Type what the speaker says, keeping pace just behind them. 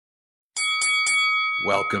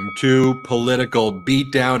Welcome to Political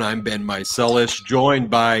Beatdown. I'm Ben Meiselas, joined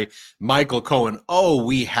by Michael Cohen. Oh,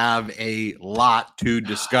 we have a lot to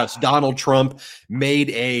discuss. Donald Trump made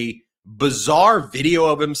a bizarre video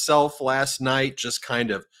of himself last night, just kind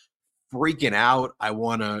of freaking out. I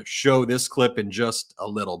want to show this clip in just a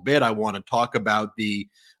little bit. I want to talk about the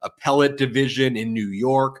appellate division in New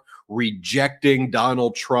York rejecting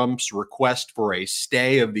Donald Trump's request for a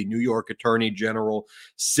stay of the New York Attorney General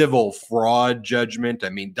civil fraud judgment. I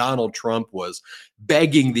mean, Donald Trump was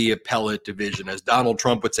begging the appellate division, as Donald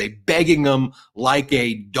Trump would say, begging them like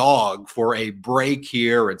a dog for a break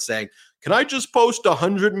here and saying, can I just post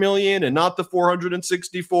 $100 million and not the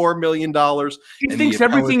 $464 million? He thinks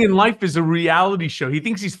everything in life is a reality show. He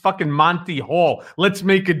thinks he's fucking Monty Hall. Let's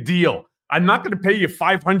make a deal. I'm not going to pay you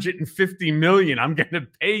 $550 million. I'm going to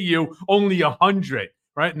pay you only $100,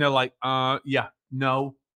 right? And they're like, yeah,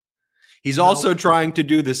 no. He's also trying to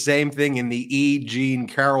do the same thing in the E. Jean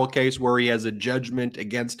Carroll case, where he has a judgment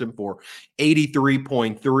against him for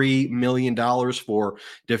 $83.3 million for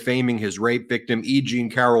defaming his rape victim. E. Jean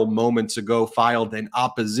Carroll moments ago filed an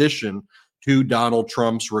opposition to Donald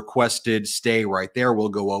Trump's requested stay right there. We'll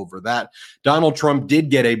go over that. Donald Trump did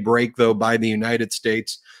get a break, though, by the United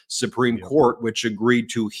States Supreme Court, which agreed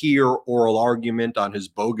to hear oral argument on his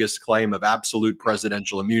bogus claim of absolute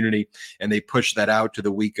presidential immunity. And they pushed that out to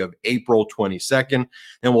the week of April 22nd.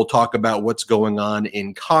 And we'll talk about what's going on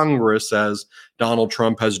in Congress as Donald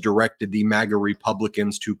Trump has directed the MAGA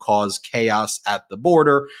Republicans to cause chaos at the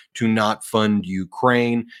border, to not fund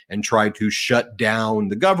Ukraine, and try to shut down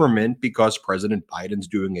the government because President Biden's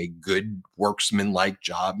doing a good worksman-like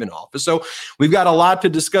job in office. So we've got a lot to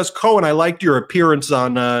discuss. Cohen, I liked your appearance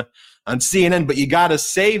on CNN, but you got to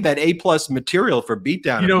save that A+ material for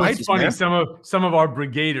Beatdown. You know, it's funny. Man. Some of our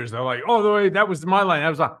brigaders are like, "Oh, the way that was my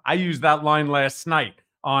line." I used that line last night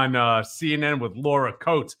on CNN with Laura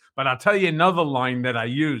Coates. But I'll tell you another line that I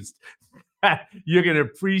used that you're going to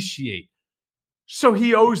appreciate. So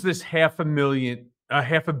he owes this $500 million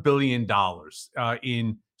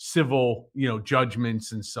in civil,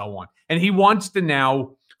 judgments and so on, and he wants to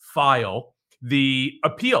now file the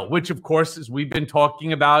appeal, which, of course, as we've been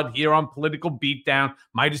talking about here on Political Beatdown,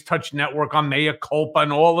 Midas Touch Network, on Mea Culpa,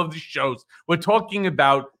 and all of the shows, we're talking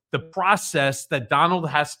about the process that Donald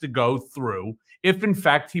has to go through if, in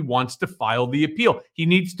fact, he wants to file the appeal. He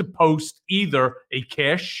needs to post either a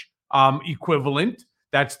cash equivalent,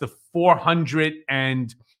 that's the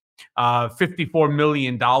 $454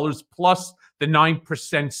 million plus the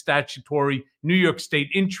 9% statutory New York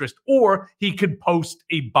State interest, or he could post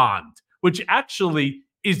a bond, which actually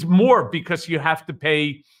is more because you have to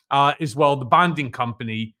pay as well the bonding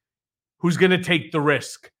company who's going to take the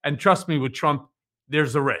risk. And trust me, with Trump,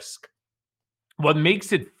 there's a risk. What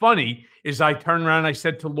makes it funny is I turned around and I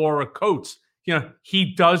said to Laura Coates,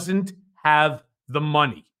 he doesn't have the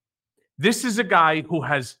money. This is a guy who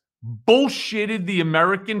has bullshitted the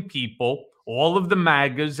American people, all of the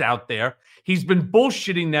MAGAs out there. He's been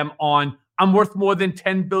bullshitting them on, I'm worth more than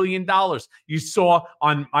 $10 billion. You saw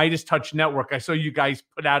on Midas Touch Network, I saw you guys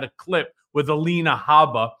put out a clip with Alina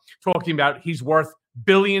Habba talking about he's worth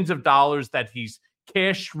billions of dollars, that he's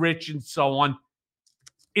cash rich and so on.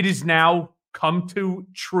 It has now come to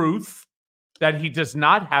truth that he does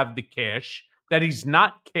not have the cash, that he's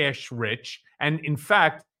not cash rich, and in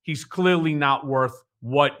fact, he's clearly not worth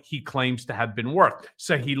what he claims to have been worth.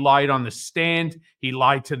 So he lied on the stand. He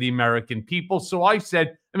lied to the American people. So I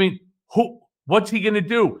said, what's he going to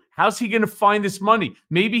do? How's he going to find this money?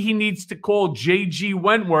 Maybe he needs to call J.G.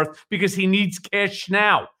 Wentworth because he needs cash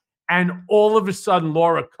now. And all of a sudden,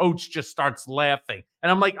 Laura Coates just starts laughing.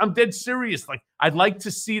 And I'm like, I'm dead serious. Like, I'd like to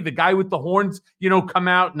see the guy with the horns, come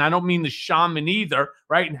out. And I don't mean the shaman either,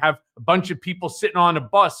 right? And have a bunch of people sitting on a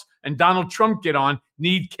bus and Donald Trump get on,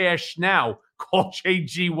 need cash now, call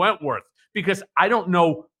J.G. Wentworth. Because I don't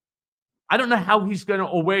know how he's going to,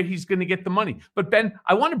 or where he's going to get the money. But Ben,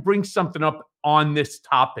 I want to bring something up on this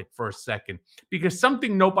topic for a second, because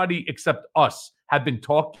something nobody except us have been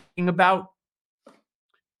talking about.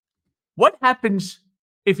 What happens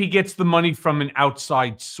if he gets the money from an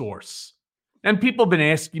outside source? And people have been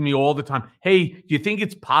asking me all the time, hey, do you think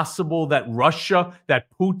it's possible that Russia, that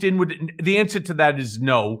Putin would? The answer to that is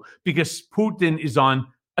no, because Putin is on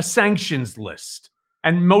a sanctions list.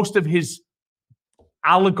 And most of his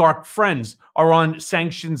oligarch friends are on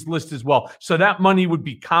sanctions list as well. So that money would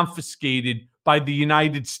be confiscated by the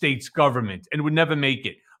United States government and would never make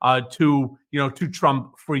it to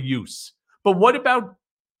Trump for use. But what about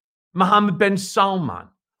Mohammed bin Salman?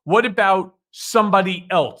 What about somebody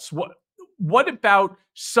else? What about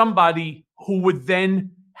somebody who would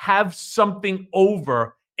then have something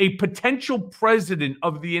over a potential president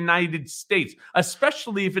of the United States,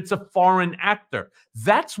 especially if it's a foreign actor.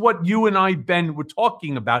 That's what you and I, Ben, were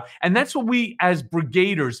talking about. And that's what we as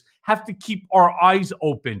brigaders have to keep our eyes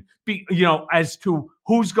open, as to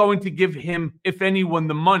who's going to give him, if anyone,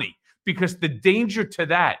 the money. Because the danger to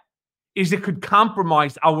that is it could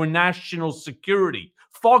compromise our national security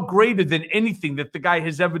far greater than anything that the guy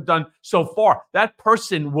has ever done so far. That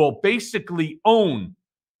person will basically own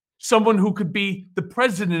someone who could be the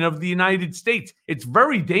president of the United States. It's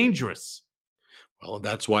very dangerous. Well,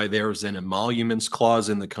 that's why there's an emoluments clause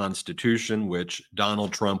in the Constitution, which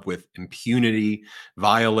Donald Trump with impunity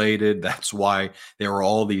violated. That's why there are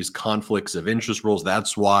all these conflicts of interest rules.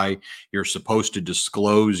 That's why you're supposed to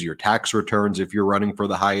disclose your tax returns if you're running for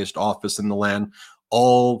the highest office in the land.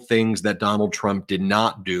 All things that Donald Trump did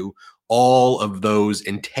not do, all of those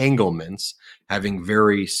entanglements having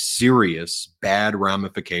very serious bad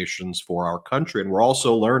ramifications for our country. And we're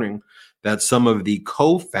also learning that some of the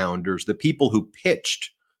co-founders, the people who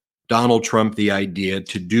pitched Donald Trump the idea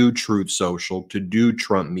to do Truth Social, to do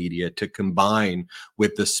Trump Media, to combine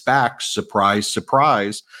with the SPACs, surprise,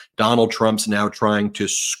 surprise, Donald Trump's now trying to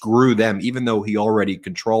screw them. Even though he already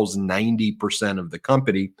controls 90% of the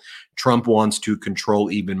company, Trump wants to control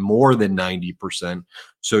even more than 90%.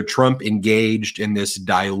 So Trump engaged in this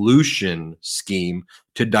dilution scheme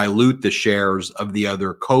to dilute the shares of the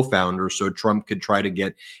other co-founders so Trump could try to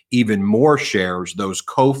get even more shares. Those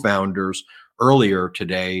co-founders earlier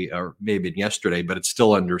today, or maybe yesterday, but it's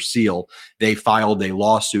still under seal, they filed a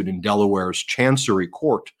lawsuit in Delaware's Chancery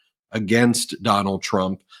Court against Donald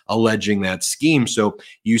Trump, alleging that scheme. So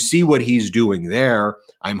you see what he's doing there.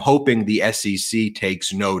 I'm hoping the SEC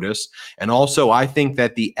takes notice. And also, I think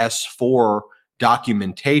that the S4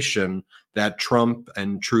 documentation that Trump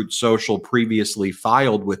and Truth Social previously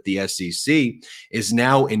filed with the SEC is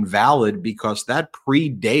now invalid because that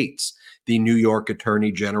predates the New York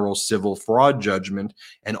Attorney General's civil fraud judgment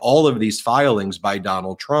and all of these filings by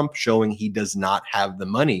Donald Trump showing he does not have the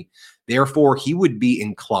money. Therefore, he would be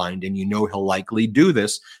inclined, and he'll likely do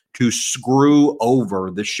this, to screw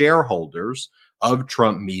over the shareholders of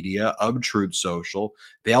Trump Media, of Truth Social.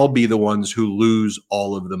 They'll be the ones who lose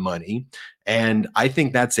all of the money. And I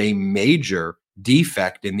think that's a major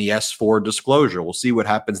defect in the S4 disclosure. We'll see what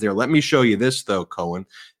happens there. Let me show you this, though, Cohen.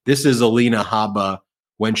 This is Alina Habba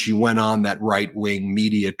when she went on that right-wing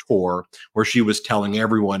media tour where she was telling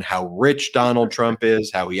everyone how rich Donald Trump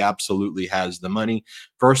is, how he absolutely has the money.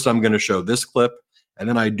 First, I'm going to show this clip, and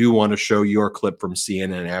then I do want to show your clip from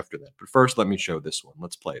CNN after that. But first, let me show this one.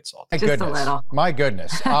 Let's play it, Salt. My goodness. My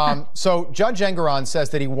goodness. So Judge Engoron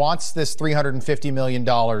says that he wants this $350 million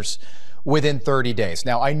within 30 days.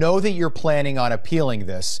 Now, I know that you're planning on appealing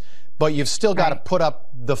this, but you've still got to put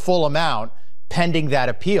up the full amount pending that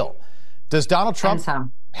appeal. Does Donald Trump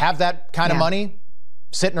have that kind of money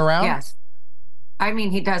sitting around? Yes. I mean,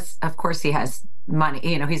 he does. Of course, he has money.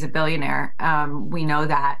 He's a billionaire. We know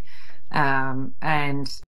that. And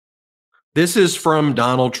this is from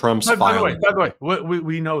Donald Trump's filing. By the way,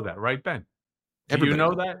 we know that, right, Ben? Do you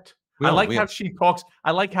know that? I like how she talks.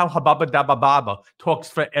 I like how Hababa Dabba talks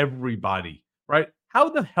for everybody, right? How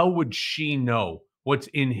the hell would she know what's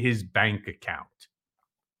in his bank account?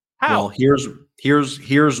 How? Well,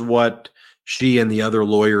 here's what she and the other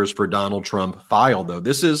lawyers for Donald Trump filed, though.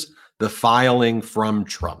 This is the filing from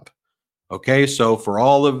Trump. Okay, so for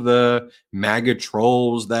all of the MAGA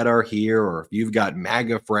trolls that are here, or if you've got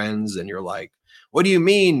MAGA friends and you're like, what do you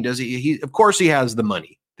mean? Does he of course he has the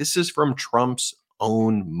money. This is from Trump's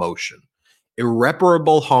own motion.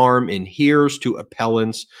 Irreparable harm adheres to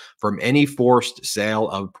appellants from any forced sale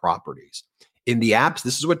of properties.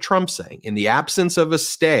 This is what Trump's saying. In the absence of a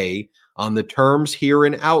stay on the terms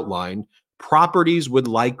herein outlined, properties would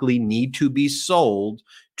likely need to be sold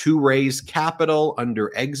to raise capital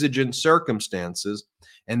under exigent circumstances,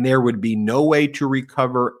 and there would be no way to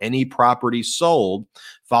recover any property sold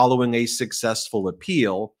following a successful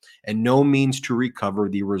appeal, and no means to recover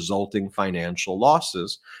the resulting financial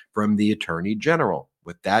losses from the Attorney General.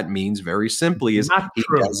 What that means, very simply, is he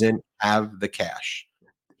doesn't have the cash.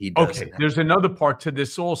 Okay, there's another part to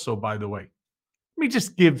this also, by the way.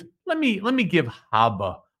 Let me give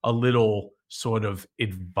Habba a little sort of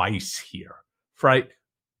advice here, right?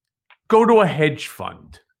 Go to a hedge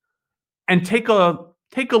fund and take a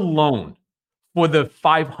loan for the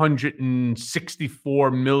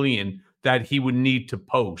 $564 million that he would need to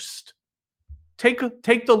post.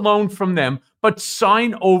 Take the loan from them, but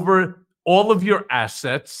sign over all of your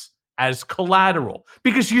assets as collateral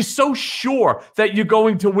because you're so sure that you're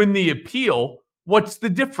going to win the appeal. What's the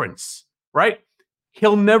difference, right?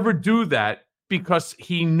 He'll never do that because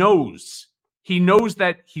he knows He knows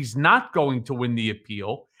that he's not going to win the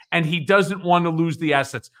appeal, and he doesn't want to lose the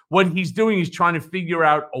assets. What he's doing is trying to figure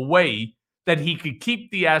out a way that he could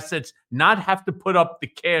keep the assets, not have to put up the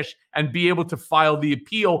cash, and be able to file the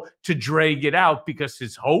appeal to drag it out, because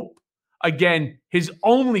his hope, again, his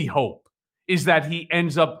only hope, is that he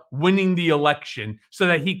ends up winning the election so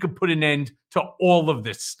that he could put an end to all of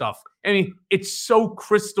this stuff. I mean, it's so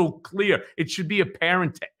crystal clear. It should be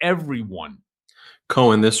apparent to everyone.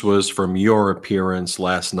 Cohen, this was from your appearance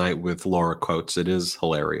last night with Laura Coates. It is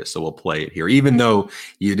hilarious, so we'll play it here. Even though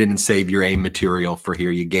you didn't save your AIM material for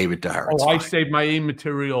here, you gave it to her. I saved my AIM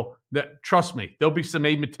material. Trust me, there'll be some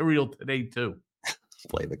AIM material today too.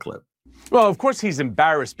 Play the clip. Well, of course he's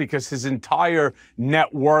embarrassed, because his entire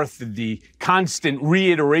net worth, the constant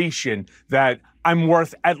reiteration that I'm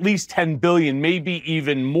worth at least 10 billion, maybe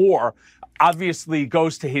even more, obviously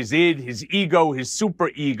goes to his id, his ego, his super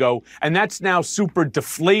ego, and that's now super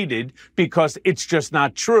deflated because it's just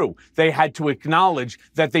not true. They had to acknowledge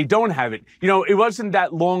that they don't have it. You know, it wasn't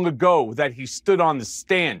that long ago that he stood on the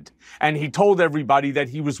stand and he told everybody that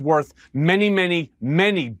he was worth many, many,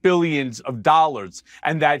 many billions of dollars,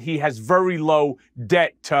 and that he has very low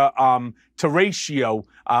debt to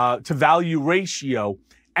value ratio,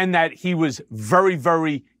 and that he was very,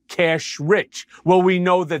 very cash rich. Well, we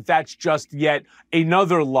know that that's just yet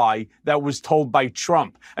another lie that was told by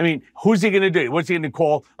Trump. I mean, who's he going to do? What's he going to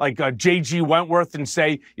call like J.G. Wentworth and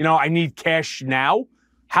say, you know, I need cash now?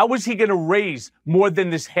 How is he going to raise more than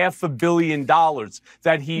this $500 million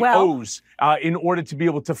that he owes in order to be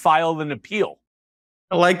able to file an appeal?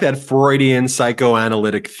 I like that Freudian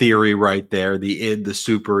psychoanalytic theory right there. The id, the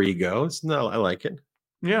superego. No, I like it.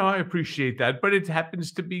 Yeah, I appreciate that, but it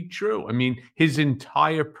happens to be true. I mean, his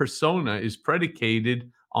entire persona is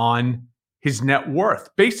predicated on his net worth.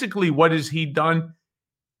 Basically, what has he done?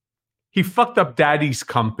 He fucked up daddy's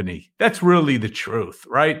company. That's really the truth,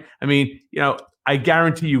 right? I mean, you know, I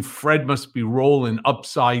guarantee you Fred must be rolling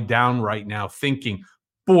upside down right now thinking,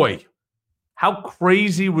 boy, how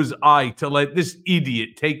crazy was I to let this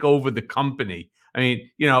idiot take over the company? I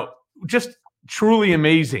mean, you know, just truly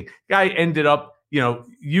amazing. Guy ended up, you know,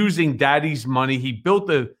 using daddy's money. He built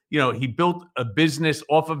a business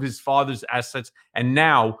off of his father's assets. And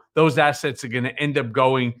now those assets are going to end up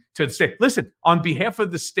going to the state. Listen, on behalf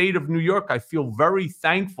of the state of New York, I feel very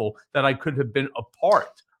thankful that I could have been a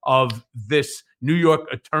part of this New York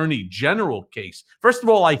Attorney General case. First of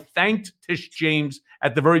all, I thanked Tish James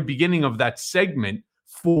at the very beginning of that segment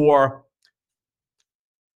for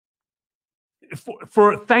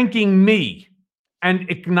thanking me and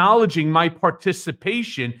acknowledging my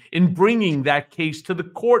participation in bringing that case to the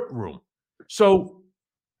courtroom. So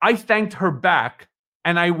I thanked her back,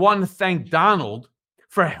 and I want to thank Donald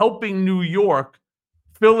for helping New York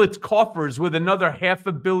fill its coffers with another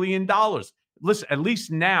 $500 million. Listen, at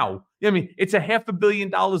least now, I mean, it's $500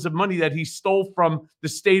 million of money that he stole from the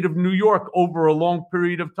state of New York over a long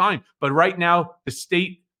period of time. But right now, the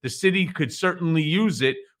city could certainly use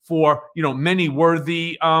it for, you know, many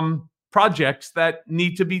worthy projects that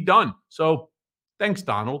need to be done. So thanks,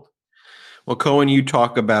 Donald. Well, Cohen, you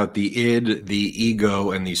talk about the id, the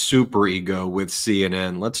ego, and the superego with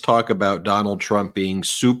CNN. Let's talk about Donald Trump being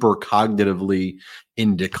super cognitively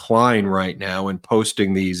in decline right now and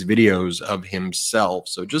posting these videos of himself.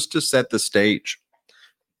 So just to set the stage,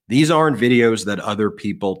 these aren't videos that other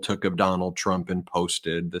people took of Donald Trump and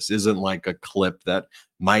posted. This isn't like a clip that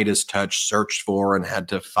Midas Touch searched for and had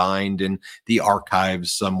to find in the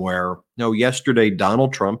archives somewhere. No, yesterday,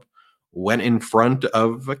 Donald Trump went in front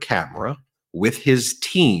of a camera with his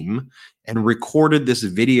team and recorded this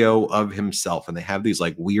video of himself. And they have these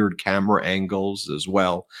like weird camera angles as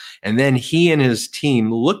well. And then he and his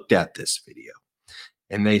team looked at this video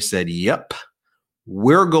and they said, yep,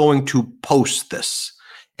 we're going to post this.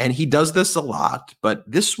 And he does this a lot, but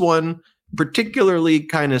this one particularly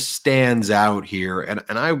kind of stands out here. And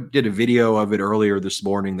I did a video of it earlier this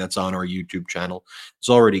morning that's on our YouTube channel. It's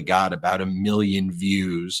already got about 1 million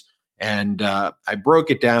views. And I broke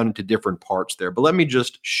it down into different parts there. But let me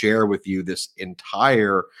just share with you this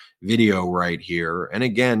entire video right here. And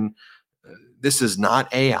again, this is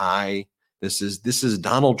not AI. This is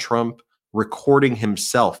Donald Trump recording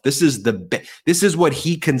himself. This is what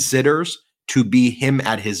he considers to be him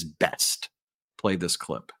at his best. Play this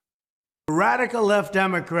clip. Radical left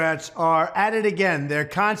Democrats are at it again. They're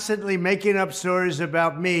constantly making up stories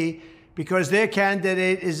about me because their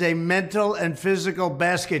candidate is a mental and physical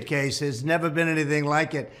basket case. There's never been anything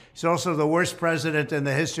like it. He's also the worst president in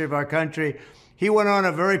the history of our country. He went on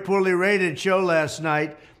a very poorly rated show last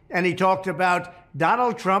night, and he talked about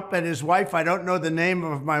Donald Trump and his wife. I don't know the name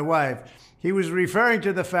of my wife. He was referring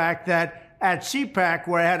to the fact that at CPAC,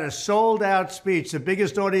 where I had a sold-out speech, the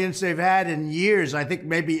biggest audience they've had in years, I think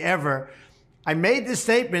maybe ever. I made the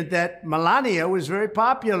statement that Melania was very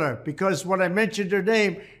popular because when I mentioned her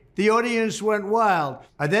name, the audience went wild.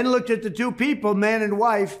 I then looked at the two people, man and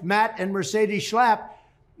wife, Matt and Mercedes Schlapp,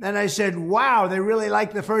 and I said, wow, they really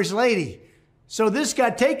like the First Lady. So this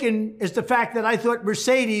got taken as the fact that I thought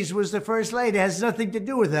Mercedes was the First Lady. It has nothing to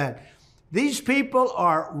do with that. These people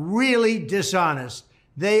are really dishonest.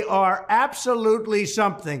 They are absolutely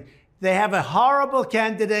something. They have a horrible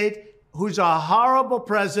candidate who's a horrible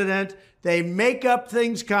president. They make up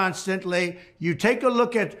things constantly. You take a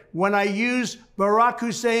look at when I use Barack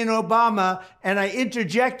Hussein Obama and I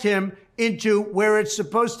interject him into where it's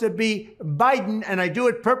supposed to be Biden, and I do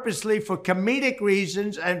it purposely for comedic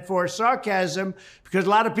reasons and for sarcasm, because a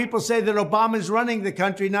lot of people say that Obama's running the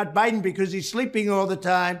country, not Biden, because he's sleeping all the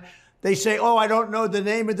time. They say, oh, I don't know the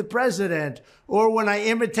name of the president. Or when I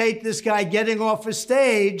imitate this guy getting off a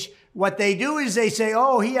stage, what they do is they say,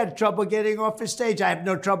 oh, he had trouble getting off a stage. I have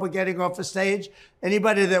no trouble getting off a stage.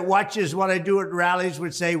 Anybody that watches what I do at rallies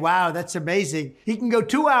would say, wow, that's amazing. He can go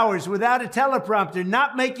 2 hours without a teleprompter,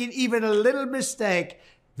 not making even a little mistake.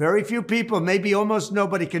 Very few people, maybe almost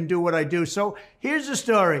nobody, can do what I do. So here's the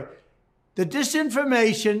story. The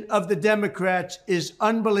disinformation of the Democrats is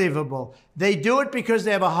unbelievable. They do it because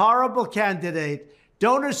they have a horrible candidate.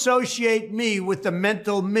 Don't associate me with the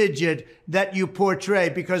mental midget that you portray,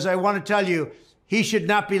 because I want to tell you, he should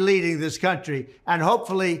not be leading this country. And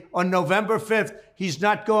hopefully on November 5th, he's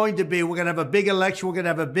not going to be. We're going to have a big election. We're going to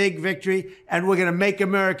have a big victory, and we're going to make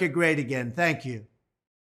America great again. Thank you.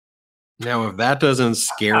 Now, if that doesn't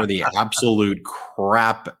scare the absolute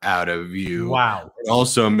crap out of you, Wow. it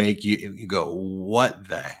also make you go, what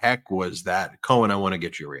the heck was that? Cohen, I want to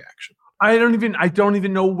get your reaction. I don't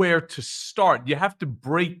even know where to start. You have to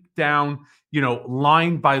break down,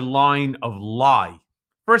 line by line of lie.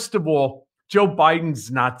 First of all, Joe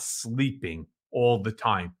Biden's not sleeping all the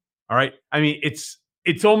time. All right. I mean, it's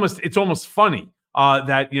almost funny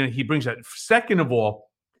that he brings that. Second of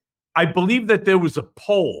all, I believe that there was a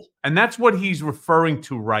poll, and that's what he's referring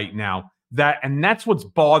to right now. And that's what's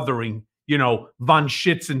bothering, von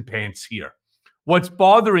Schitzenpants here. What's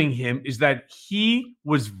bothering him is that he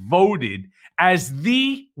was voted as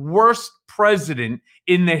the worst president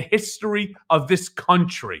in the history of this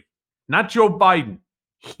country. Not Joe Biden.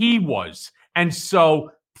 He was. And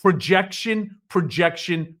so projection,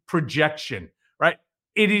 right?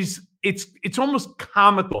 It's almost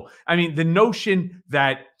comical. I mean, the notion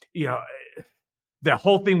that, the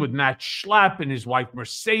whole thing with Matt Schlapp and his wife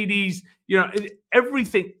Mercedes,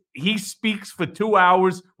 everything. He speaks for 2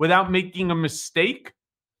 hours without making a mistake.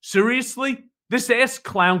 Seriously? This ass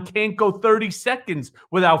clown can't go 30 seconds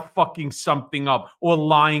without fucking something up or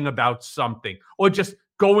lying about something or just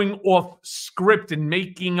going off script and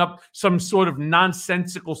making up some sort of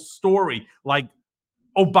nonsensical story like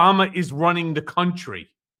Obama is running the country.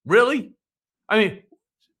 Really? I mean,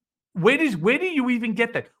 where do you even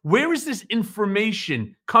get that? Where is this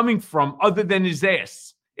information coming from other than his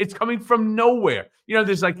ass? It's coming from nowhere.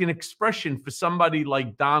 There's like an expression for somebody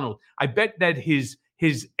like Donald. I bet that his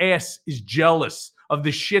ass is jealous of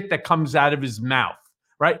the shit that comes out of his mouth,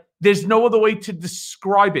 right? There's no other way to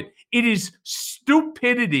describe it. It is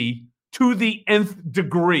stupidity to the nth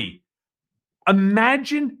degree.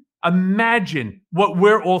 Imagine what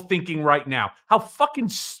we're all thinking right now. How fucking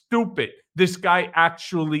stupid this guy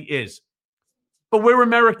actually is. But we're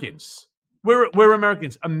Americans. We're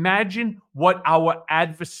Americans. Imagine what our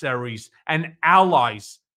adversaries and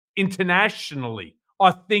allies internationally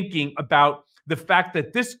are thinking about the fact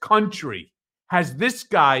that this country has this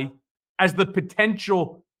guy as the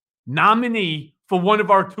potential nominee for one of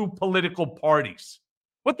our two political parties.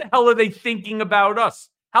 What the hell are they thinking about us?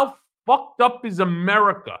 How fucked up is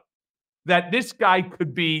America that this guy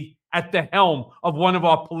could be at the helm of one of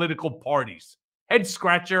our political parties? Head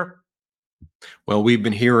scratcher. Well, we've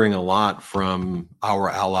been hearing a lot from our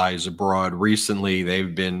allies abroad recently.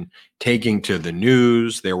 They've been taking to the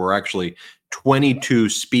news. There were actually 22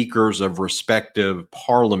 speakers of respective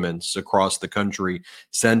parliaments across the country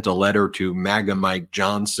sent a letter to MAGA Mike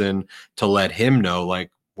Johnson to let him know,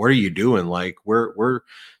 like, what are you doing? Like, we're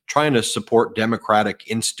trying to support democratic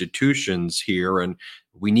institutions here, and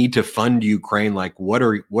we need to fund Ukraine. Like, what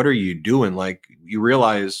are you doing? Like, you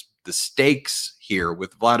realize the stakes here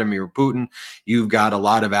with Vladimir Putin. You've got a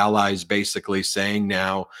lot of allies basically saying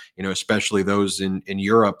now, especially those in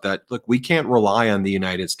Europe, that look, we can't rely on the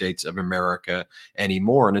United States of America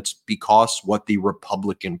anymore. And it's because what the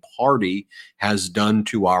Republican Party has done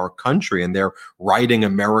to our country, and they're writing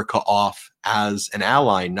America off as an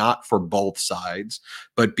ally, not for both sides,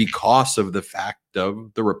 but because of the fact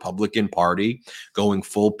of the Republican Party going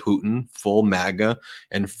full Putin, full MAGA,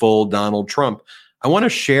 and full Donald Trump. I want to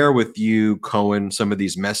share with you, Cohen, some of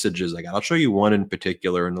these messages I got. I'll show you one in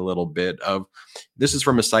particular in a little bit. This is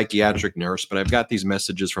from a psychiatric nurse, but I've got these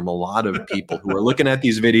messages from a lot of people who are looking at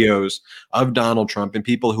these videos of Donald Trump and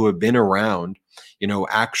people who have been around,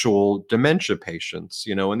 actual dementia patients,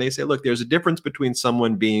 and they say, look, there's a difference between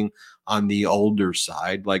someone being on the older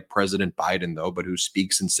side, like President Biden, though, but who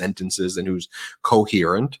speaks in sentences and who's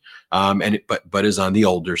coherent, but is on the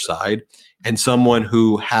older side, and someone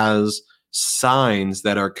who has signs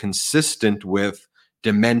that are consistent with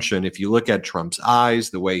dementia. If you look at Trump's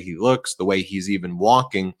eyes, the way he looks, the way he's even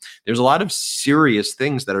walking, there's a lot of serious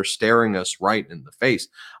things that are staring us right in the face.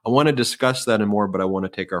 I want to discuss that and more, but I want to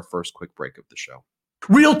take our first quick break of the show.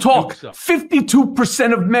 Real talk,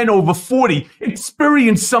 52% of men over 40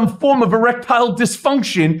 experience some form of erectile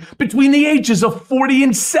dysfunction between the ages of 40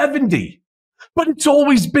 and 70. But it's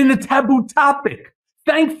always been a taboo topic.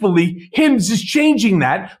 Thankfully, HIMSS is changing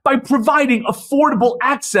that by providing affordable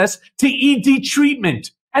access to ED treatment,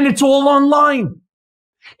 and it's all online.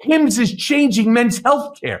 HIMSS is changing men's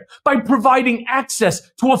health care by providing access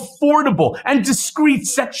to affordable and discreet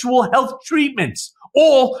sexual health treatments,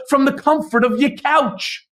 all from the comfort of your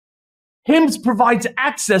couch. HIMSS provides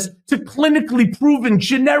access to clinically proven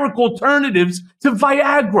generic alternatives to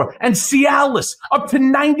Viagra and Cialis, up to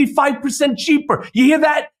 95% cheaper. You hear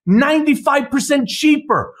that? 95%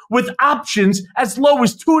 cheaper, with options as low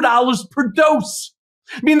as $2 per dose.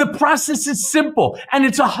 I mean, the process is simple, and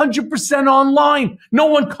it's 100% online.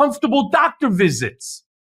 No uncomfortable doctor visits.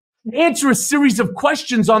 Answer a series of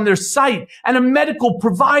questions on their site, and a medical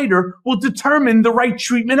provider will determine the right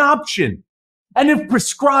treatment option. And if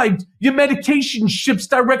prescribed, your medication ships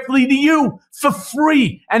directly to you for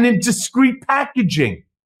free and in discreet packaging.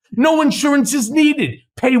 No insurance is needed.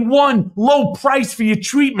 Pay one low price for your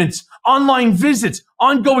treatments, online visits,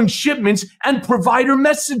 ongoing shipments, and provider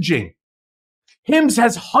messaging. HIMSS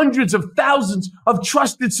has hundreds of thousands of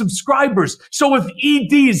trusted subscribers. So if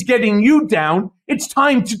ED is getting you down, it's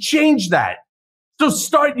time to change that. So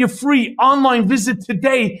start your free online visit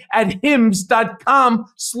today at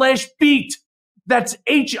hims.com/beat. That's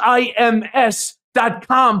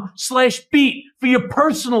HIMS.com/beat for your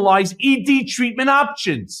personalized ED treatment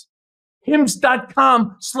options.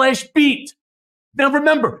 HIMS.com/beat. Now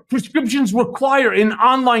remember, prescriptions require an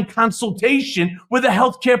online consultation with a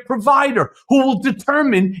healthcare provider who will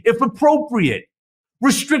determine if appropriate.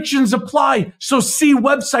 Restrictions apply, so see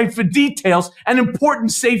website for details and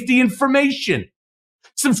important safety information.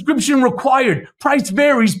 Subscription required. Price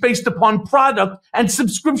varies based upon product and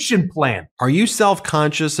subscription plan. Are you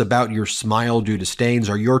self-conscious about your smile due to stains?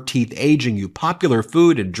 Are your teeth aging you? Popular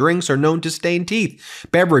food and drinks are known to stain teeth.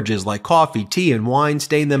 Beverages like coffee, tea, and wine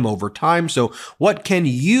stain them over time. So what can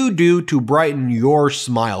you do to brighten your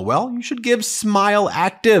smile? Well, you should give Smile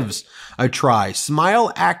Actives a try.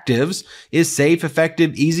 Smile Actives is safe,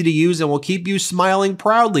 effective, easy to use, and will keep you smiling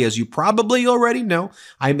proudly. As you probably already know,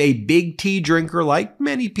 I'm a big tea drinker like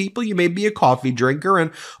many people. You may be a coffee drinker,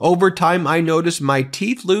 and over time I noticed my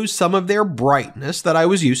teeth lose some of their brightness that I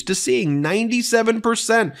was used to seeing.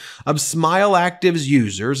 97% of Smile Actives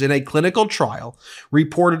users in a clinical trial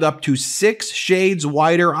reported up to 6 shades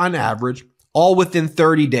whiter on average, all within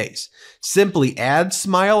 30 days. Simply add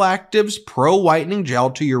Smile Actives Pro Whitening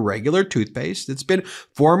Gel to your regular toothpaste. It's been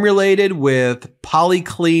formulated with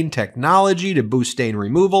PolyClean technology to boost stain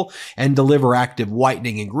removal and deliver active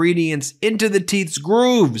whitening ingredients into the teeth's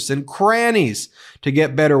grooves and crannies to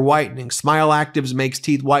get better whitening. Smile Actives makes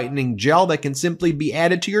teeth whitening gel that can simply be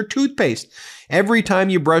added to your toothpaste every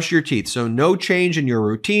time you brush your teeth. So no change in your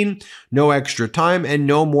routine, no extra time, and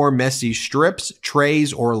no more messy strips,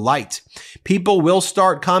 trays, or lights. People will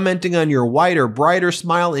start commenting on your whiter, brighter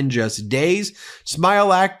smile in just days. Smile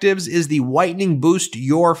Actives is the whitening boost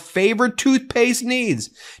your favorite toothpaste needs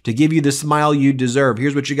to give you the smile you deserve.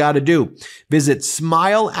 Here's what you got to do. Visit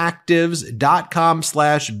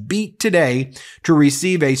smileactives.com/beat today to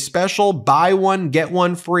receive a special buy one, get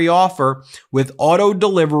one free offer with auto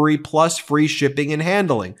delivery plus free shipping and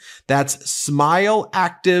handling. That's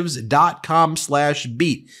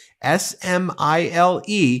smileactives.com/beat.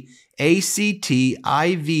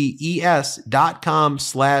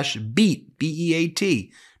 SMILEACTIVES.com/beat,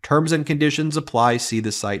 BEAT, Terms and conditions apply. See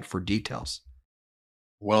the site for details.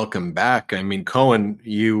 Welcome back. I mean, Cohen,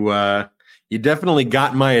 you definitely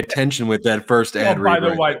got my attention with that first ad read.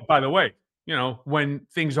 By the way, you know, when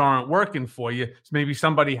things aren't working for you, maybe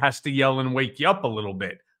somebody has to yell and wake you up a little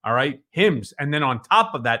bit. All right. HIMSS. And then on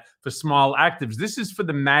top of that, for small actives, this is for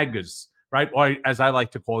the MAGAs, right? Or as I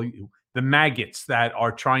like to call you, the maggots that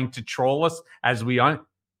are trying to troll us as we are.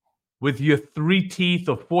 With your 3 teeth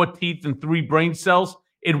or 4 teeth and 3 brain cells,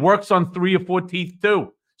 it works on 3 or 4 teeth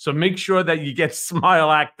too. So make sure that you get Smile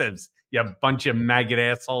Actives, you bunch of maggot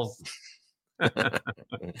assholes.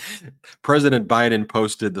 President Biden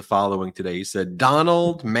posted the following today. He said,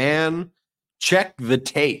 "Donald, man, check the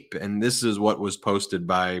tape." And this is what was posted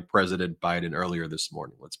by President Biden earlier this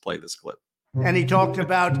morning. Let's play this clip. And he talked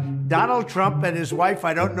about Donald Trump and his wife.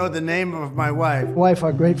 I don't know the name of my wife. Wife,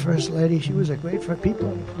 our great first lady. She was a great for people.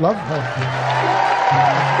 Loved her.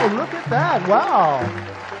 Hey, look at that. Wow.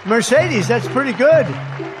 Mercedes, that's pretty good.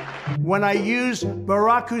 When I use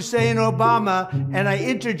Barack Hussein Obama and I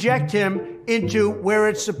interject him into where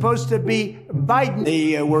it's supposed to be Biden.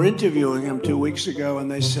 They were interviewing him 2 weeks ago, and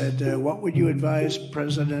they said, what would you advise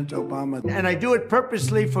President Obama? And I do it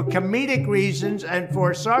purposely for comedic reasons and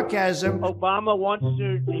for sarcasm. Obama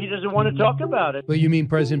he doesn't want to talk about it. Well, you mean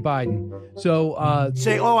President Biden. So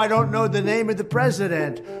say, oh, I don't know the name of the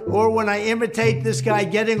president. Or when I imitate this guy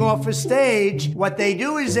getting off a stage, what they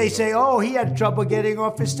do is they say, oh, he had trouble getting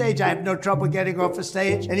off a stage. I have no trouble getting off a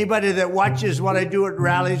stage. Anybody that watches what I do at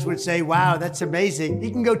rallies would say, wow, that's amazing. He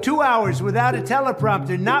can go 2 hours without a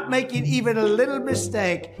teleprompter, not making even a little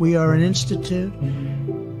mistake. We are an institute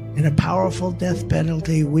and a powerful death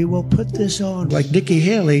penalty. We will put this on. Like Nikki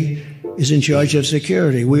Haley is in charge of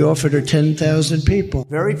security. We offered her 10,000 people.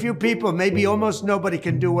 Very few people, maybe almost nobody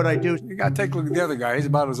can do what I do. You got to take a look at the other guy. He's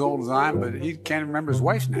about as old as I am, but he can't remember his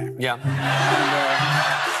wife's name. Yeah.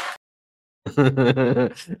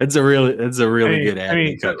 It's a really good ad. I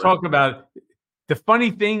mean, talk about the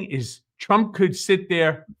funny thing is Trump could sit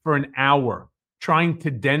there for an hour trying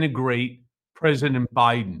to denigrate President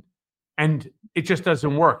Biden, and it just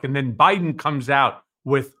doesn't work. And then Biden comes out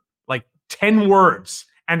with like 10 words,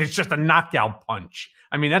 and it's just a knockout punch.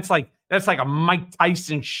 I mean, that's like a Mike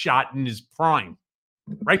Tyson shot in his prime.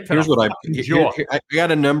 Right. Here's what I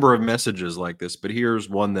got a number of messages like this, but here's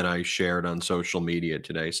one that I shared on social media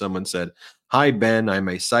today. Someone said, "Hi, Ben, I'm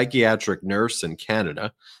a psychiatric nurse in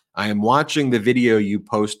Canada. I am watching the video you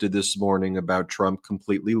posted this morning about Trump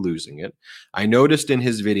completely losing it. I noticed in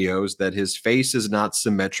his videos that his face is not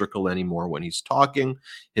symmetrical anymore when he's talking.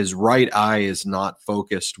 His right eye is not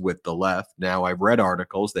focused with the left. Now, I've read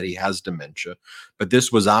articles that he has dementia, but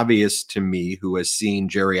this was obvious to me who has seen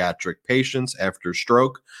geriatric patients after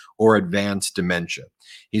stroke or advanced dementia.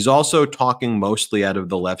 He's also talking mostly out of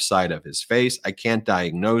the left side of his face. I can't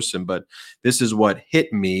diagnose him, but this is what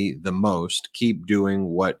hit me the most. Keep doing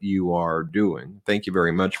what you are doing." Thank you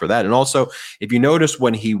very much for that. And also, if you notice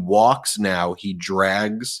when he walks now, he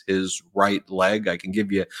drags his right leg. I can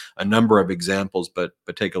give you a number of examples, but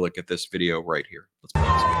take a look at this video right here. Let's play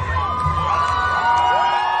this video.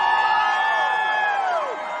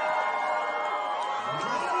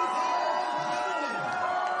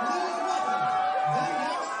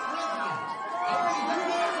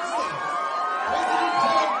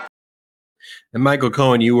 And Michael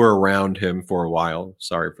Cohen, you were around him for a while.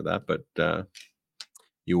 Sorry for that, but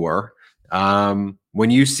you were. When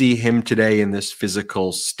you see him today in this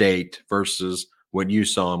physical state versus what you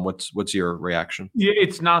saw him, what's your reaction? Yeah,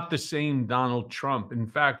 it's not the same Donald Trump. In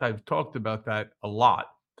fact, I've talked about that a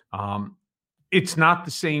lot. It's not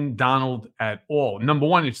the same Donald at all. Number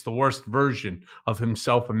one, it's the worst version of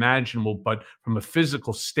himself imaginable, but from a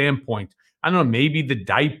physical standpoint, I don't know, maybe the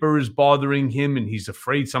diaper is bothering him and he's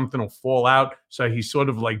afraid something will fall out. So he's sort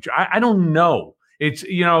of like, I don't know. It's,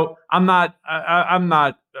 you know, I'm not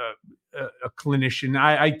a clinician.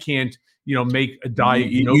 I can't, you know, make a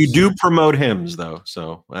diagnosis. You do promote HIMSS though.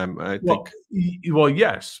 So I think. Well,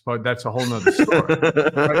 yes, but that's a whole nother story.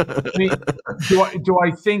 Right? I mean,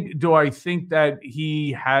 do I think that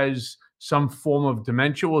he has some form of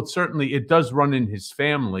dementia? Well, certainly it does run in his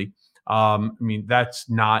family. I mean, that's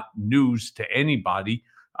not news to anybody.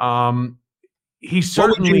 He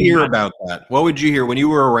certainly. What would you hear about that? What would you hear when you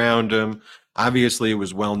were around him? Obviously, it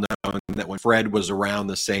was well known that when Fred was around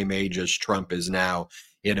the same age as Trump is now,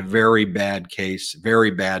 he had a very bad case,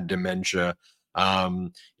 very bad dementia.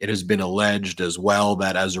 It has been alleged as well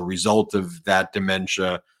that as a result of that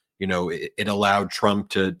dementia, you know, it allowed Trump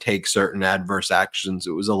to take certain adverse actions.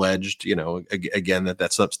 It was alleged, you know, again,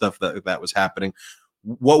 that's stuff that was happening.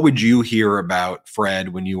 What would you hear about Fred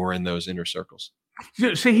when you were in those inner circles?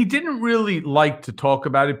 So he didn't really like to talk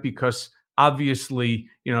about it because obviously,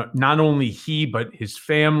 not only he but his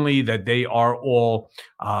family, that they are all,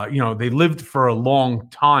 they lived for a long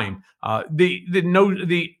time.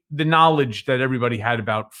 The knowledge that everybody had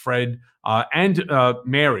about Fred and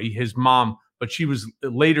Mary, his mom, but she was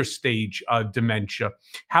later stage dementia.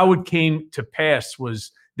 How it came to pass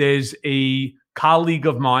was there's a colleague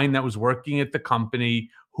of mine that was working at the company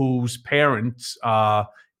whose parents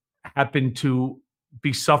happened to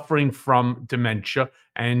be suffering from dementia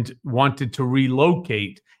and wanted to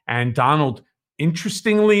relocate. And Donald,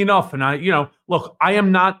 interestingly enough, and look, I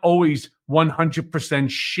am not always 100%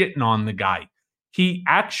 shitting on the guy. He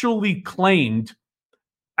actually claimed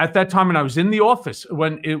at that time, and I was in the office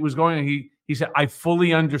when it was going on, he said, I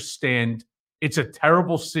fully understand. It's a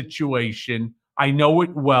terrible situation. I know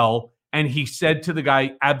it well. And he said to the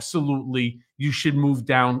guy, absolutely, you should move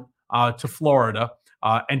down to Florida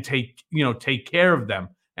and take care of them.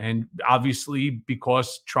 And obviously,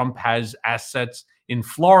 because Trump has assets in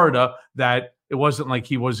Florida, that it wasn't like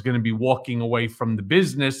he was going to be walking away from the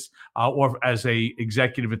business or as a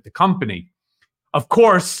executive at the company. Of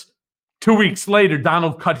course, 2 weeks later,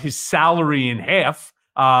 Donald cut his salary in half,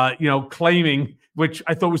 claiming, which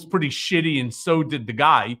I thought was pretty shitty, and so did the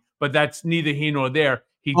guy. But that's neither here nor there.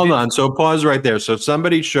 Hold on. So pause right there. So if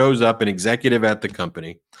somebody shows up, an executive at the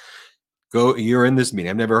company, you're in this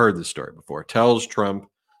meeting. I've never heard this story before. Tells Trump,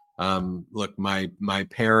 look, my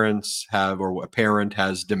parents or a parent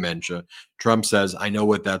has dementia. Trump says, I know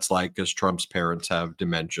what that's like because Trump's parents have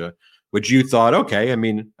dementia. Which you thought, okay, I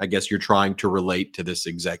mean, I guess you're trying to relate to this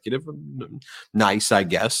executive. Nice, I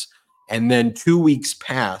guess. And then 2 weeks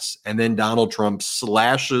pass, and then Donald Trump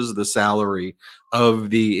slashes the salary of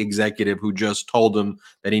the executive who just told him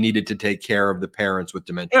that he needed to take care of the parents with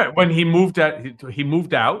dementia. Yeah, when he moved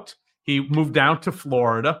out. He moved down to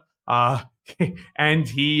Florida, and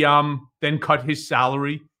he then cut his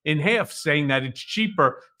salary in half, saying that it's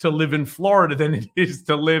cheaper to live in Florida than it is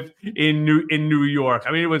to live in New York.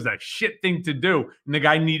 I mean, it was a shit thing to do, and the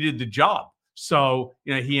guy needed the job. So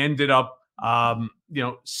he ended up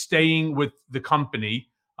staying with the company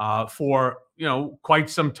for quite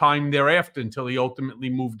some time thereafter until he ultimately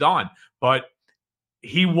moved on. But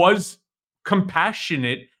he was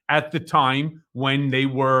compassionate at the time when they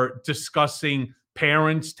were discussing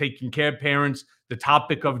parents, taking care of parents, the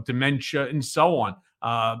topic of dementia, and so on.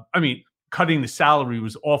 I mean, cutting the salary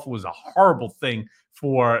was awful, was a horrible thing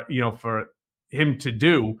for him to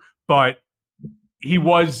do, but he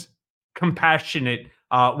was compassionate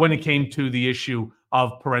when it came to the issue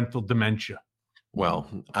of parental dementia. Well,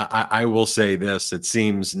 I will say this. It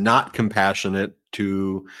seems not compassionate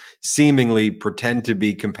to seemingly pretend to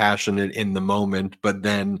be compassionate in the moment, but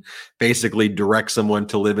then basically direct someone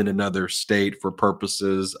to live in another state for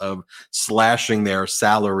purposes of slashing their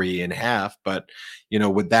salary in half. But,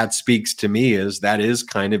 what that speaks to me is that is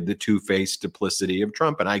kind of the two-faced duplicity of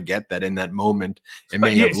Trump. And I get that in that moment, it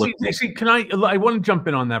may have looked. I want to jump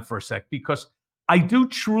in on that for a sec, because I do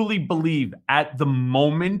truly believe at the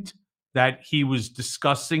moment that he was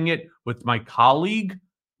discussing it with my colleague,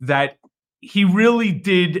 that he really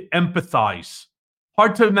did empathize.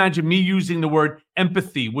 Hard to imagine me using the word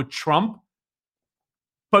empathy with Trump.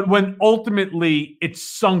 But when ultimately it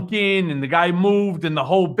sunk in and the guy moved and the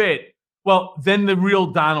whole bit, well, then the real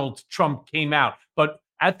Donald Trump came out. But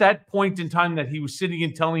at that point in time that he was sitting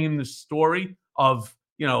and telling him the story of,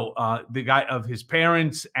 the guy, of his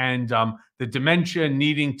parents and the dementia,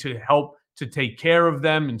 needing to help to take care of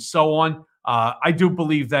them and so on, I do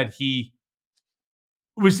believe that he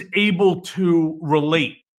was able to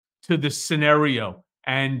relate to this scenario.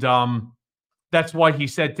 And that's why he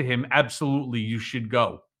said to him, absolutely, you should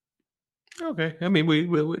go. Okay. I mean,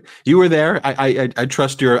 you were there. I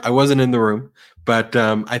trust I wasn't in the room, but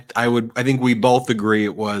I think we both agree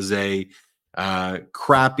it was a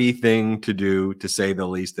crappy thing to do, to say the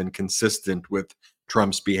least, and consistent with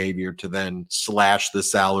Trump's behavior to then slash the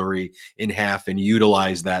salary in half and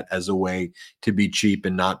utilize that as a way to be cheap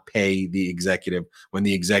and not pay the executive when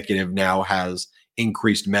the executive now has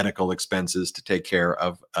increased medical expenses to take care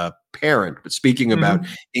of a parent. But speaking about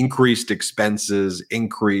increased expenses,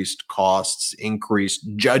 increased costs, increased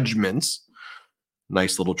judgments,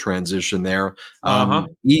 nice little transition there.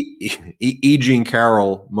 E. Jean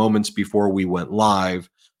Carroll, moments before we went live,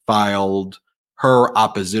 filed her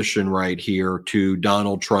opposition right here to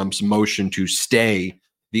Donald Trump's motion to stay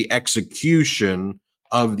the execution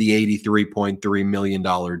of the $83.3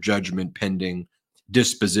 million judgment pending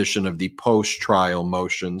disposition of the post-trial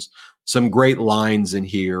motions. Some great lines in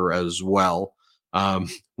here as well.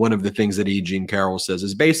 one of the things that E. Jean Carroll says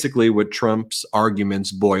is basically what Trump's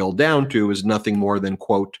arguments boil down to is nothing more than,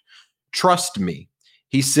 quote, trust me.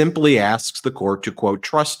 He simply asks the court to, quote,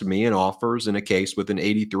 trust me, and offers, in a case with an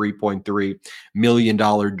 $83.3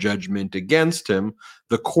 million judgment against him,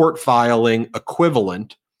 the court filing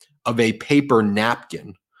equivalent of a paper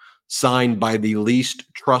napkin signed by the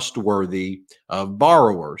least trustworthy of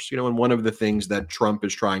borrowers. And one of the things that Trump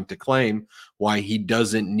is trying to claim why he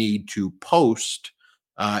doesn't need to post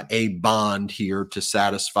a bond here to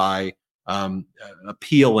satisfy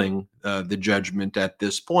appealing the judgment at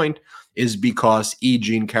this point is because E.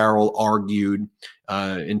 Jean Carroll argued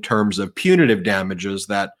in terms of punitive damages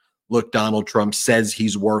that, look, Donald Trump says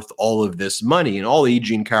he's worth all of this money. And all E.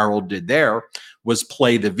 Jean Carroll did there was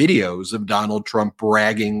play the videos of Donald Trump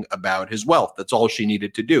bragging about his wealth. That's all she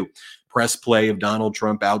needed to do. Press play of Donald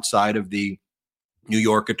Trump outside of the New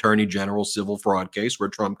York Attorney General civil fraud case where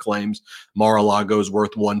Trump claims Mar-a-Lago is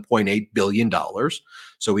worth $1.8 billion.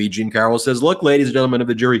 So E. Jean Carroll says, look, ladies and gentlemen of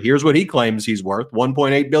the jury, here's what he claims he's worth,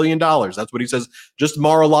 $1.8 billion. That's what he says just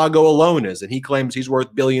Mar-a-Lago alone is, and he claims he's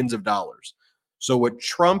worth billions of dollars. So what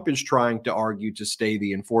Trump is trying to argue to stay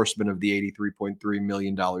the enforcement of the $83.3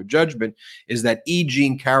 million judgment is that E.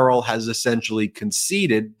 Jean Carroll has essentially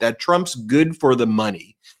conceded that Trump's good for the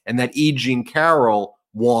money and that E. Jean Carroll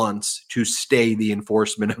wants to stay the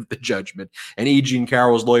enforcement of the judgment. And E. Jean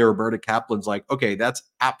Carroll's lawyer, Roberta Kaplan's like, okay, that's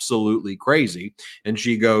absolutely crazy. And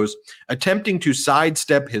she goes, attempting to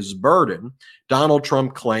sidestep his burden, Donald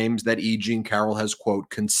Trump claims that E. Jean Carroll has, quote,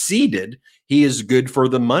 conceded he is good for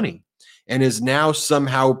the money and is now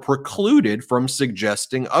somehow precluded from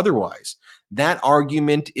suggesting otherwise. That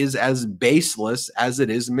argument is as baseless as it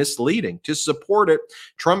is misleading. To support it,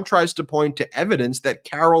 Trump tries to point to evidence that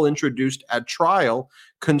Carroll introduced at trial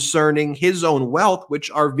concerning his own wealth,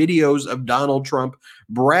 which are videos of Donald Trump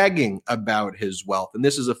bragging about his wealth. And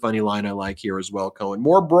this is a funny line I like here as well, Cohen.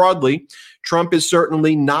 More broadly, Trump is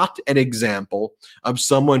certainly not an example of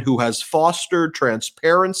someone who has fostered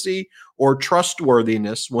transparency or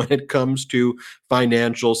trustworthiness when it comes to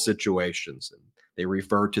financial situations. And they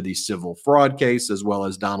refer to the civil fraud case as well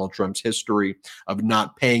as Donald Trump's history of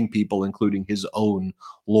not paying people, including his own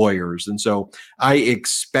lawyers. And so I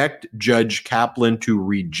expect Judge Kaplan to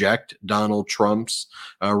reject Donald Trump's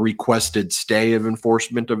requested stay of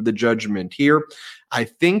enforcement of the judgment here. I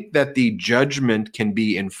think that the judgment can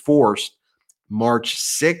be enforced March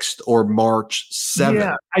 6th or March 7th.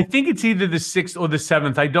 Yeah, I think it's either the 6th or the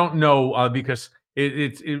 7th. I don't know because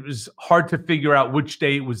it was hard to figure out which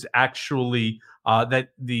day it was actually that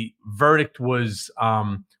the verdict was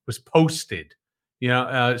posted.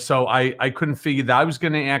 So I couldn't figure that. I was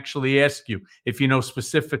going to actually ask you if you know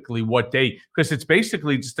specifically what day, because it's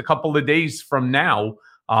basically just a couple of days from now.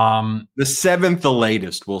 The 7th, the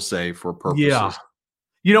latest, we'll say, for purposes. Yeah.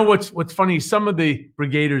 You know what's funny? Some of the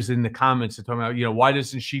brigaders in the comments are talking about, why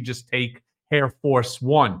doesn't she just take Air Force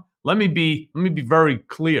One? Let me be very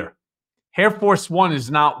clear. Air Force One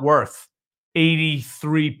is not worth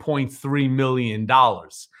 $83.3 million. All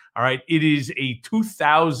right. It is a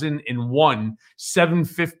 2001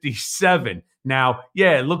 757. Now,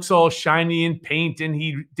 yeah, it looks all shiny in paint, and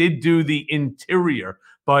he did do the interior,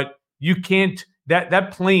 but you can't,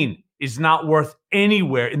 that plane is not worth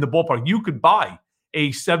anywhere in the ballpark. You could buy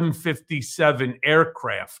a 757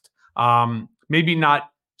 aircraft, maybe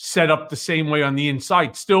not set up the same way on the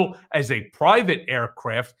inside. Still, as a private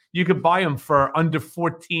aircraft, you could buy them for under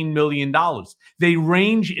 $14 million. They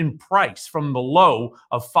range in price from the low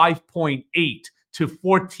of 5.8 to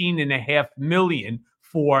 14.5 million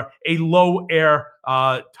for a low air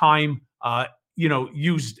time,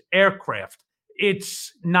 used aircraft.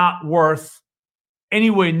 It's not worth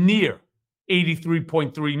anywhere near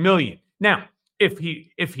 83.3 million. Now, if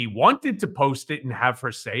he wanted to post it and have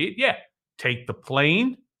her say it, yeah, take the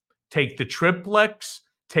plane, take the triplex,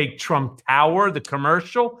 take Trump Tower, the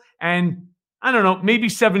commercial, and I don't know, maybe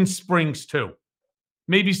Seven Springs too.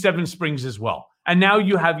 Maybe Seven Springs as well. And now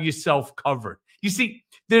you have yourself covered. You see,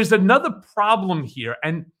 there's another problem here.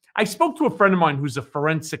 And I spoke to a friend of mine who's a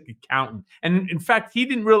forensic accountant. And in fact, he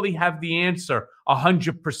didn't really have the answer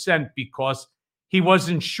 100% because he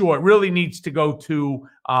wasn't sure. It really needs to go to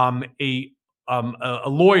a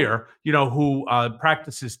lawyer, who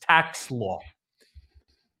practices tax law.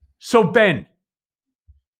 So Ben,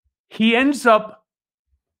 he ends up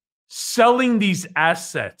selling these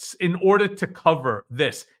assets in order to cover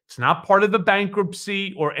this. It's not part of the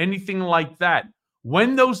bankruptcy or anything like that.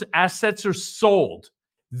 When those assets are sold,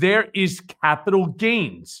 there is capital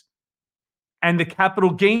gains. And the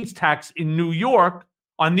capital gains tax in New York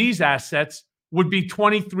on these assets would be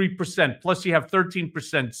 23%. Plus you have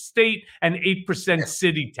 13% state and 8%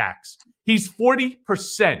 city tax. He's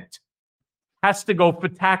 40% has to go for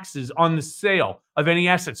taxes on the sale of any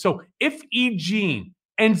asset. So if E. Jean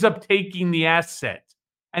ends up taking the asset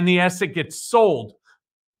and the asset gets sold,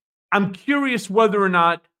 I'm curious whether or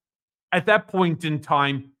not at that point in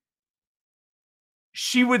time,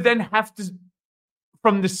 she would then have to,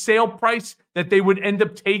 from the sale price, that they would end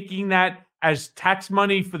up taking that as tax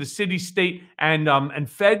money for the city, state, and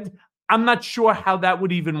Fed. I'm not sure how that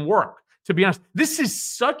would even work, to be honest. This is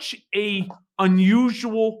such a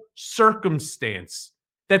unusual circumstance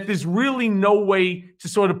that there's really no way to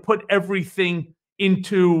sort of put everything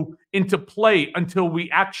into play until we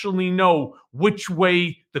actually know which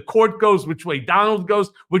way the court goes, which way Donald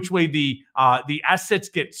goes, which way the assets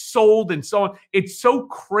get sold, and so on. It's so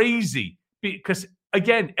crazy because,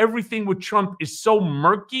 again, everything with Trump is so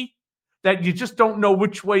murky that you just don't know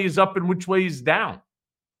which way is up and which way is down.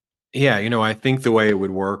 Yeah, I think the way it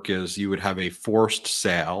would work is you would have a forced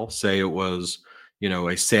sale. Say it was,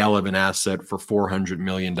 a sale of an asset for $400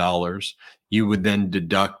 million. You would then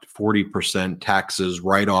deduct 40% taxes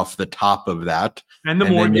right off the top of that. And the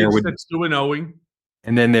mortgage that's due and owing.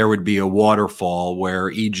 And then there would be a waterfall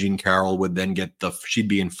where E. Jean Carroll would then get she'd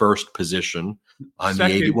be in first position on the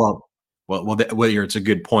 80. It's a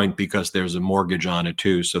good point because there's a mortgage on it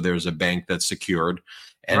too. So there's a bank that's secured.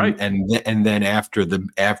 And then after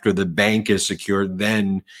the bank is secured,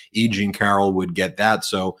 then E. Jean Carroll would get that.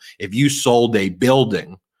 So if you sold a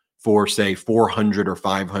building for say $400 or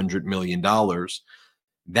 $500 million,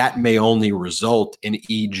 that may only result in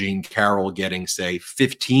E. Jean Carroll getting say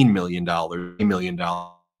 $15 million, $1 million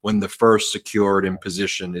when the first secured in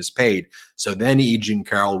position is paid. So then E. Jean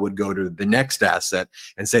Carroll would go to the next asset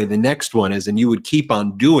and say the next one is, and you would keep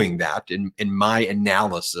on doing that in my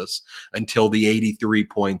analysis until the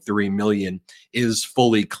 83.3 million is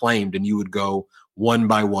fully claimed, and you would go one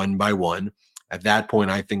by one by one. At that point,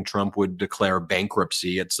 I think Trump would declare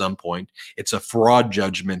bankruptcy at some point. It's a fraud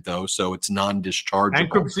judgment, though, so it's non-dischargeable.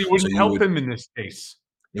 Bankruptcy wouldn't help him in this case.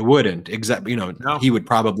 It wouldn't. Exactly. No. He would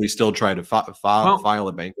probably still try to file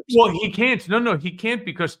a bankruptcy. Well, he can't. No, he can't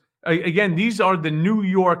because, again, these are the New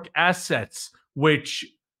York assets, which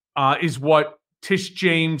is what Tish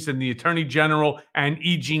James and the Attorney General and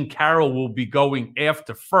E. Jean Carroll will be going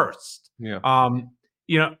after first. Yeah.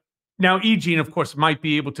 Now, E. Jean, of course, might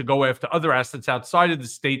be able to go after other assets outside of the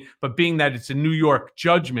state, but being that it's a New York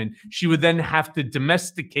judgment, she would then have to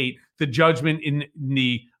domesticate the judgment in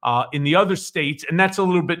the other states, and that's a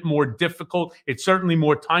little bit more difficult. It's certainly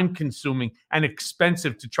more time-consuming and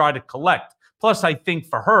expensive to try to collect. Plus, I think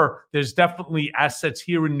for her, there's definitely assets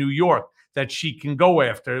here in New York that she can go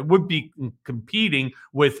after. It would be competing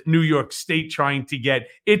with New York State trying to get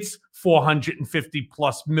its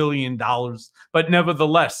 $450+ million, but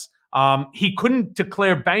nevertheless, he couldn't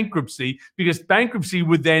declare bankruptcy because bankruptcy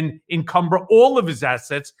would then encumber all of his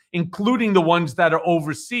assets, including the ones that are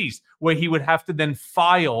overseas, where he would have to then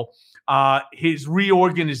file his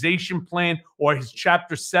reorganization plan or his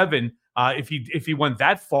Chapter 7 if he went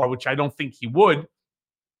that far, which I don't think he would.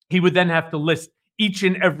 He would then have to list each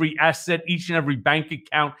and every asset, each and every bank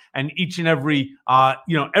account, and each and every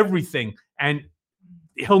everything. And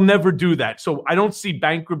he'll never do that. So I don't see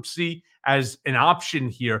bankruptcy as an option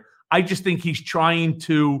here. I just think he's trying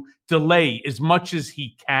to delay as much as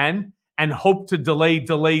he can and hope to delay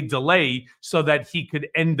so that he could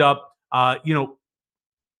end up, at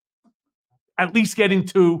least getting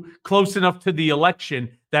to close enough to the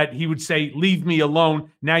election that he would say, leave me alone.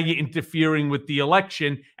 Now you're interfering with the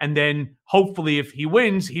election. And then hopefully if he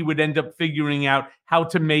wins, he would end up figuring out how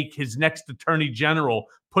to make his next attorney general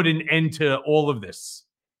put an end to all of this.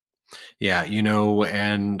 Yeah,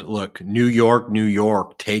 and look, New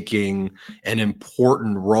York taking an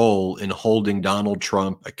important role in holding Donald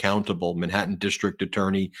Trump accountable. Manhattan District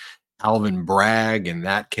Attorney Alvin Bragg, in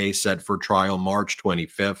that case set for trial March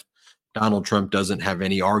 25th. Donald Trump doesn't have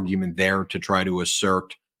any argument there to try to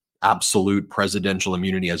assert absolute presidential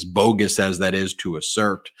immunity, as bogus as that is to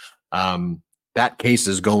assert. That case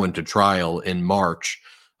is going to trial in March.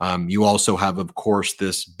 You also have, of course,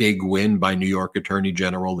 this big win by New York Attorney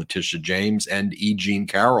General Letitia James and E. Jean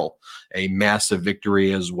Carroll, a massive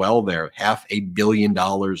victory as well there. $500 million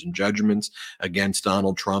in judgments against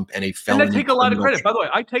Donald Trump and a felony. And I take a lot of credit. By the way,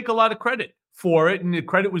 I take a lot of credit for it, and the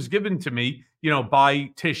credit was given to me, by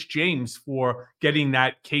Tish James for getting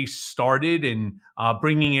that case started and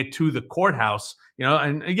bringing it to the courthouse.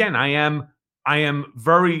 And again, I am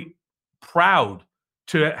very proud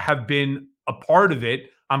to have been a part of it.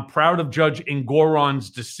 I'm proud of Judge Engoron's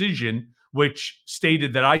decision, which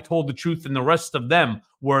stated that I told the truth and the rest of them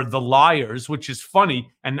were the liars, which is funny.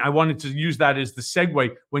 And I wanted to use that as the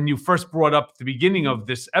segue when you first brought up the beginning of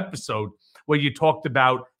this episode, where you talked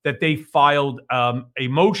about that they filed a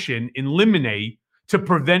motion in limine to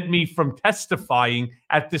prevent me from testifying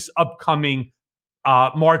at this upcoming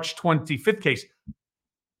March 25th case.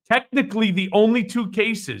 Technically, the only two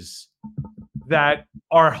cases that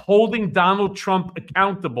are holding Donald Trump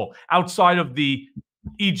accountable outside of the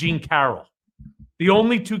E. Jean Carroll, the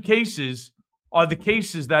only two cases are the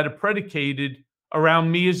cases that are predicated around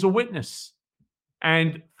me as a witness.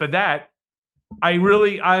 And for that, I'm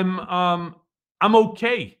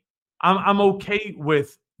okay. I'm okay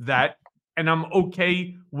with that. And I'm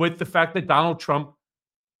okay with the fact that Donald Trump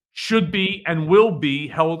should be and will be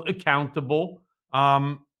held accountable.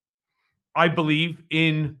 I believe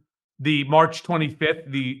in the March 25th,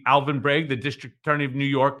 the Alvin Bragg, the District Attorney of New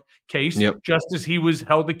York case, just as he was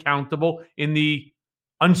held accountable in the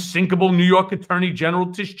unsinkable New York Attorney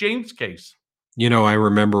General Tish James case. You know, I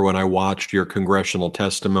remember when I watched your congressional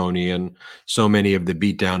testimony, and so many of the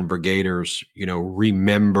beatdown brigaders,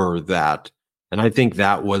 remember that. And I think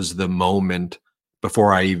that was the moment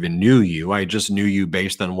before I even knew you. I just knew you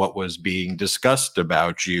based on what was being discussed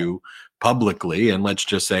about you publicly. And let's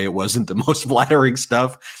just say it wasn't the most flattering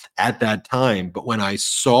stuff at that time. But when I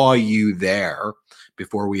saw you there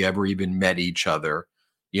before we ever even met each other,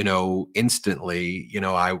 instantly,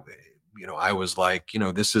 I was like,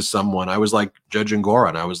 this is someone, I was like Judge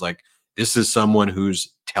Engoron. I was like, this is someone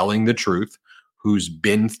who's telling the truth, who's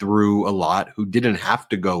been through a lot, who didn't have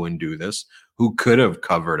to go and do this, who could have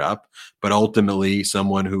covered up, but ultimately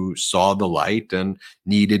someone who saw the light and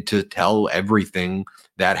needed to tell everything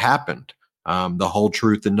that happened, the whole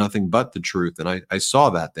truth and nothing but the truth. And I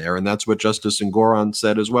saw that there, and that's what Justice Engoron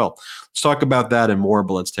said as well. Let's talk about that and more,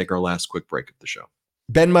 but let's take our last quick break of the show.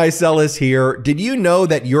 Ben Meiselas here. Did you know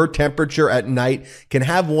that your temperature at night can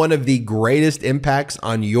have one of the greatest impacts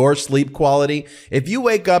on your sleep quality? If you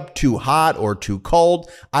wake up too hot or too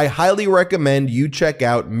cold, I highly recommend you check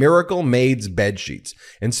out Miracle Made's bed sheets.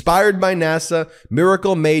 Inspired by NASA,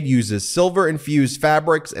 Miracle Made uses silver-infused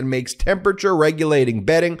fabrics and makes temperature-regulating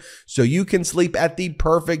bedding so you can sleep at the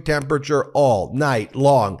perfect temperature all night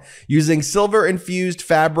long. Using silver-infused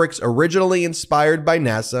fabrics originally inspired by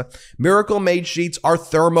NASA, Miracle Made sheets are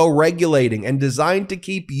thermoregulating and designed to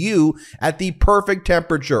keep you at the perfect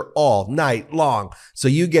temperature all night long, so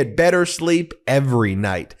you get better sleep every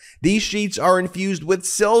night. These sheets are infused with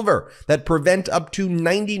silver that prevent up to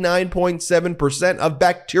 99.7% of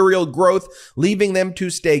bacterial growth, leaving them to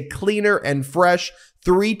stay cleaner and fresh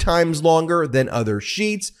 3 times longer than other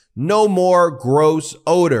sheets. No more gross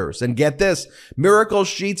odors. And get this, Miracle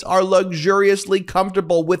sheets are luxuriously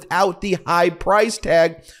comfortable without the high price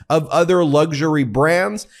tag of other luxury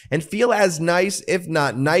brands and feel as nice, if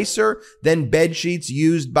not nicer, than bed sheets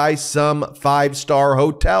used by some 5-star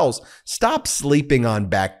hotels. Stop sleeping on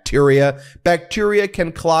bacteria. Bacteria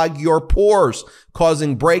can clog your pores,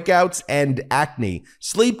 causing breakouts and acne.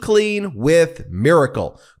 Sleep clean with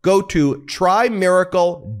Miracle. Go to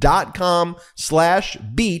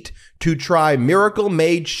trymiracle.com/beat to try Miracle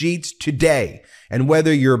Made sheets today. And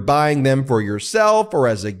whether you're buying them for yourself or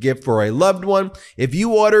as a gift for a loved one, if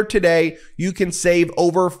you order today, you can save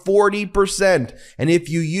over 40%. And if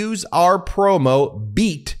you use our promo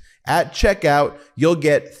BEAT at checkout, you'll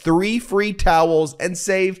get 3 free towels and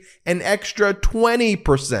save an extra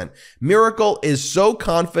 20%. Miracle is so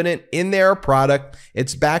confident in their product,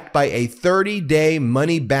 it's backed by a 30-day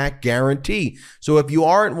money-back guarantee. So if you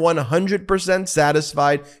aren't 100%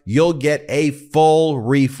 satisfied, you'll get a full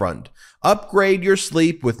refund. Upgrade your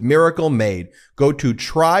sleep with Miracle Made. Go to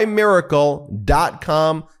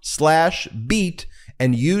trymiracle.com/beat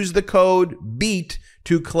and use the code BEAT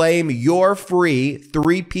to claim your free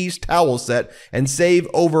 3-piece towel set and save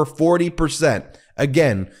over 40%.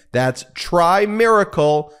 Again, that's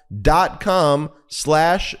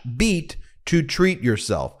trymiracle.com/beat to treat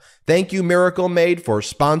yourself. Thank you, Miracle Made, for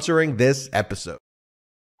sponsoring this episode.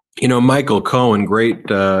 Michael Cohen, great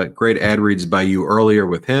ad reads by you earlier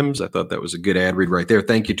with Hims. I thought that was a good ad read right there.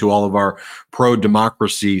 Thank you to all of our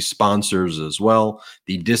pro-democracy sponsors as well.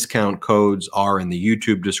 The discount codes are in the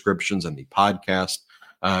YouTube descriptions and the podcast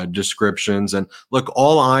descriptions. And look,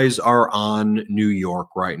 all eyes are on New York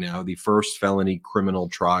right now, the first felony criminal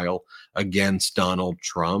trial against Donald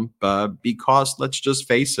Trump, because let's just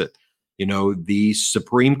face it, the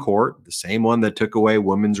Supreme Court, the same one that took away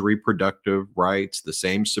women's reproductive rights, the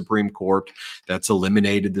same Supreme Court that's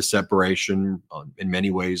eliminated the separation in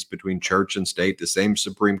many ways between church and state, the same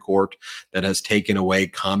Supreme Court that has taken away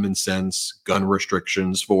common sense gun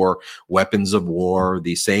restrictions for weapons of war,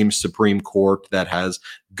 the same Supreme Court that has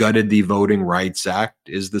gutted the Voting Rights Act,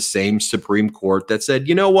 is the same Supreme Court that said,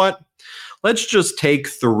 you know what? Let's just take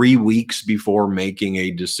 3 weeks before making a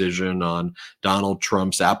decision on Donald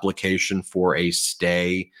Trump's application for a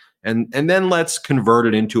stay, and then let's convert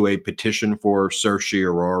it into a petition for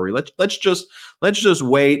certiorari. Let's just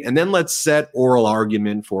wait, and then let's set oral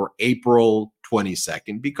argument for April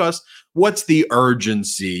 22nd, because what's the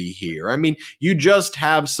urgency here? I mean, you just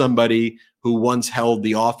have somebody who once held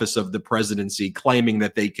the office of the presidency claiming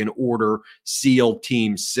that they can order SEAL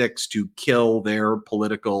Team 6 to kill their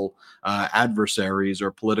political adversaries or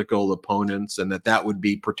political opponents, and that would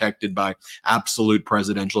be protected by absolute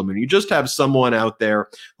presidential immunity. You just have someone out there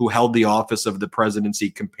who held the office of the presidency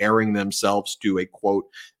comparing themselves to a, quote,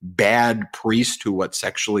 bad priest who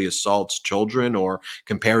sexually assaults children, or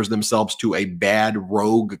compares themselves to a bad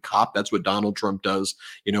rogue cop. That's what Donald Trump does,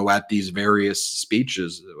 at these various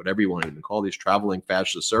speeches, whatever you want to even call these traveling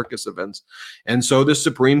fascist circus events. And so the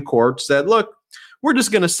Supreme Court said, look, we're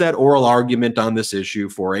just going to set oral argument on this issue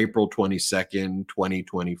for April 22nd,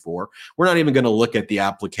 2024. We're not even going to look at the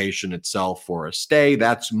application itself for a stay.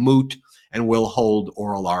 That's moot, and we'll hold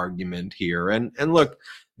oral argument here. And look,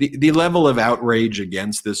 the level of outrage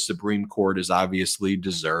against this Supreme Court is obviously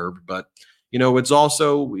deserved, but it's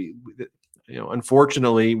also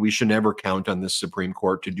unfortunately, we should never count on this Supreme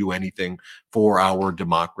Court to do anything for our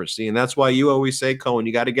democracy. And that's why you always say, Cohen,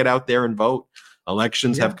 you got to get out there and vote.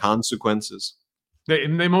 Elections have consequences.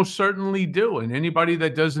 They most certainly do. And anybody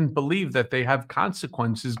that doesn't believe that they have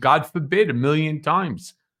consequences, God forbid a million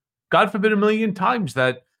times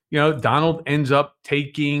that, Donald ends up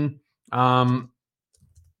taking power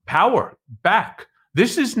back.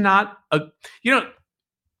 This is not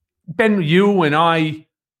Ben, you and I,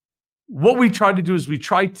 what we try to do is we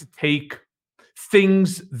try to take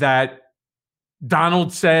things that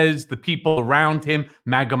Donald says, the people around him,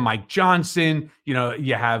 MAGA Mike Johnson,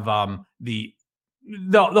 you have the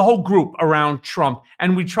whole group around Trump,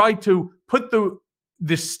 and we try to put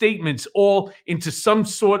the statements all into some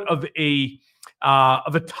sort of a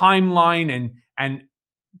timeline and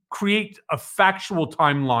create a factual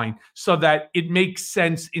timeline so that it makes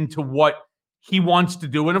sense into what he wants to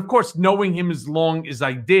do. And of course, knowing him as long as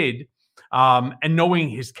I did, and knowing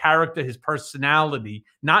his character, his personality,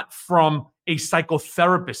 not from a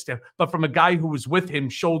psychotherapist, but from a guy who was with him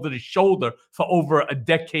shoulder to shoulder for over a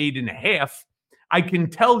decade and a half, I can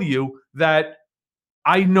tell you that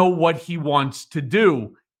I know what he wants to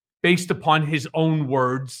do based upon his own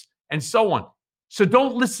words and so on. So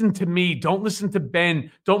don't listen to me. Don't listen to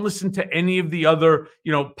Ben. Don't listen to any of the other,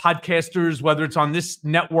 podcasters, whether it's on this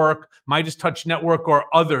network, Midas Touch Network, or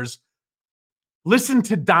others. Listen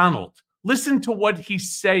to Donald. Listen to what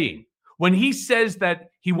he's saying. When he says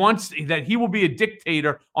that he will be a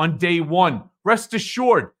dictator on day one, rest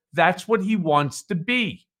assured, that's what he wants to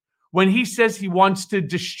be. When he says he wants to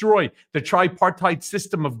destroy the tripartite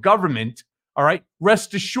system of government, all right,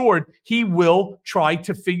 rest assured, he will try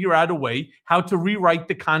to figure out a way how to rewrite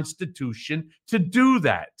the Constitution to do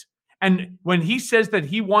that. And when he says that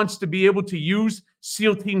he wants to be able to use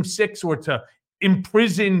SEAL Team 6 or to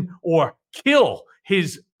imprison or kill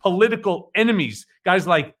his political enemies, guys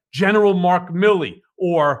like General Mark Milley,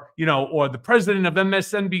 or the president of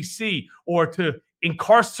MSNBC, or to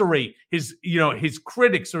incarcerate his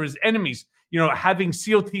critics or his enemies, having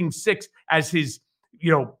SEAL Team 6 as his,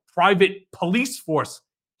 private police force.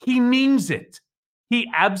 He means it.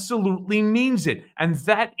 He absolutely means it. And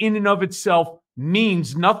that in and of itself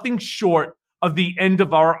means nothing short of the end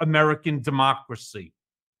of our American democracy.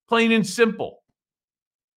 Plain and simple.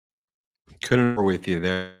 Couldn't agree with you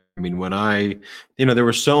there. I mean, there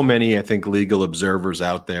were so many, I think, legal observers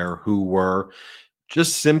out there who were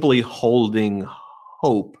just simply holding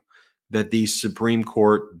hope that the Supreme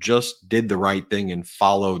Court just did the right thing and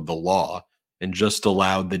followed the law and just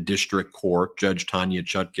allowed the district court, Judge Tanya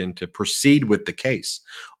Chutkan, to proceed with the case,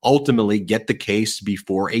 ultimately get the case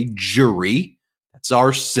before a jury. That's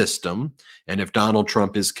our system. And if Donald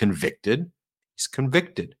Trump is convicted, he's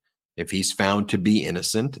convicted. If he's found to be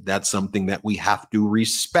innocent, that's something that we have to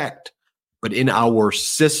respect. But in our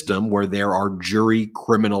system where there are jury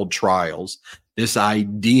criminal trials, this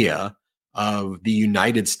idea of the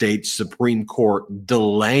United States Supreme Court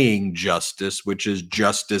delaying justice, which is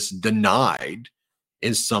justice denied,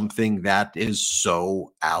 is something that is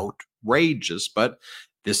so outrageous. But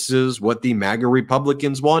this is what the MAGA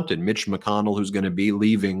Republicans wanted. Mitch McConnell, who's going to be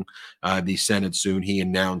leaving the Senate soon, he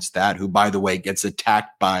announced that, who, by the way, gets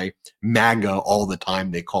attacked by MAGA all the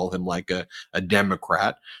time. They call him like a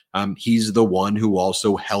Democrat. He's the one who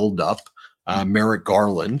also held up Merrick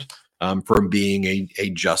Garland from being a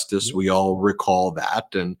justice. We all recall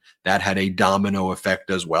that, and that had a domino effect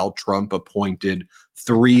as well. Trump appointed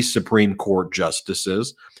 3 Supreme Court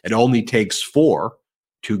justices. It only takes 4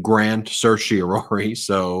 to grant certiorari.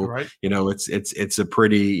 So, Right. it's a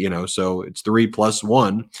pretty, so it's 3 plus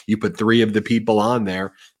 1. You put 3 of the people on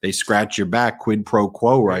there, they scratch your back, quid pro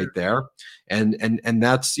quo right there. And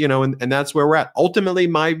that's, and that's where we're at. Ultimately,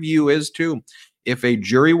 my view is too, if a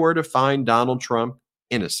jury were to find Donald Trump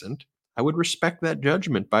innocent, I would respect that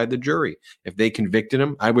judgment by the jury. If they convicted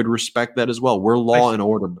him, I would respect that as well. We're law and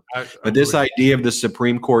order. But this idea of the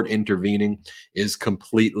Supreme Court intervening is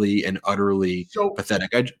completely and utterly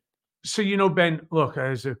pathetic. So, Ben, look,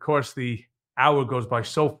 as of course the hour goes by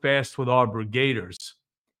so fast with our brigaders,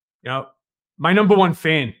 my number one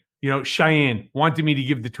fan, Cheyenne, wanted me to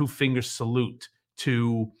give the 2-finger salute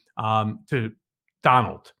to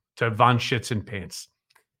Donald, to Von Schitzenpants.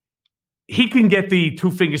 He can get the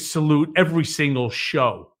 2-finger salute every single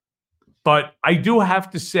show. But I do have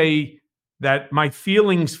to say that my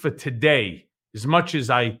feelings for today, as much as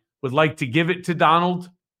I would like to give it to Donald,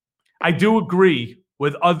 I do agree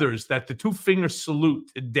with others that the 2-finger salute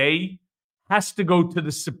today has to go to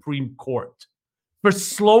the Supreme Court for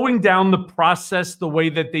slowing down the process the way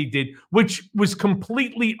that they did, which was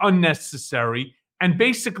completely unnecessary. And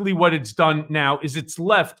basically what it's done now is it's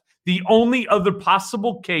left the only other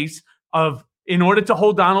possible case in order to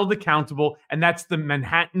hold Donald accountable, and that's the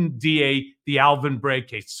Manhattan DA, the Alvin Bragg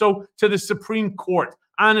case. So to the Supreme Court,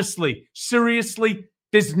 honestly, seriously,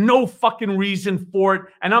 there's no fucking reason for it.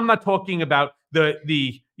 And I'm not talking about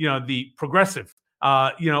the progressive.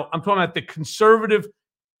 I'm talking about the conservative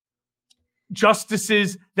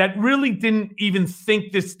justices that really didn't even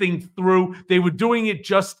think this thing through. They were doing it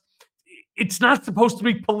it's not supposed to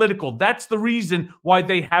be political. That's the reason why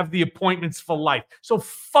they have the appointments for life. So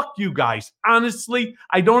fuck you guys. Honestly,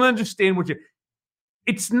 I don't understand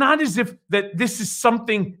it's not as if that this is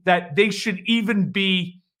something that they should even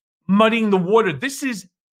be muddying the water. This is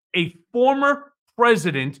a former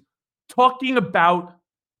president talking about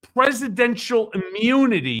presidential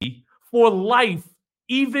immunity for life,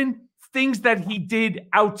 even things that he did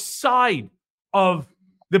outside of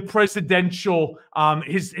the presidential,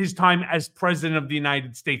 his time as president of the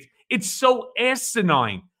United States. It's so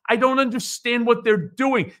asinine. I don't understand what they're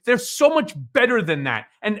doing. They're so much better than that.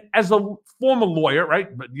 And as a former lawyer,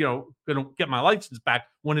 right, but gonna get my license back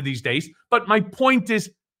one of these days. But my point is,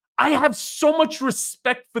 I have so much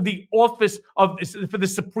respect for the office for the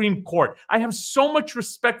Supreme Court. I have so much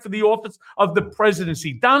respect for the office of the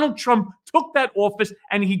presidency. Donald Trump took that office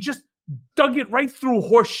and he just dug it right through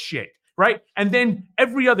horse shit. Right? And then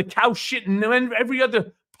every other cow shit and then every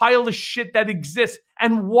other pile of shit that exists.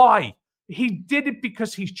 And why? He did it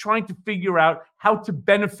because he's trying to figure out how to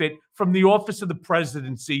benefit from the office of the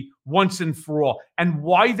presidency once and for all. And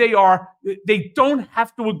why they don't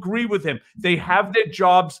have to agree with him. They have their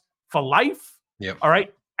jobs for life. Yep. All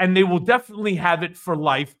right. And they will definitely have it for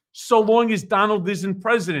life so long as Donald isn't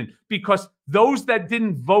president, because those that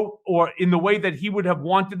didn't vote or in the way that he would have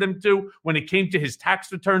wanted them to when it came to his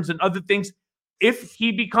tax returns and other things, if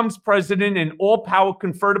he becomes president and all power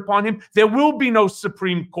conferred upon him, there will be no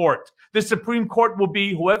Supreme Court. The Supreme Court will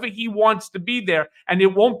be whoever he wants to be there, and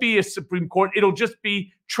it won't be a Supreme Court. It'll just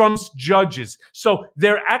be Trump's judges. So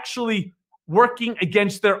they're actually working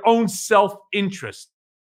against their own self-interest.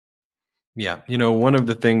 Yeah. One of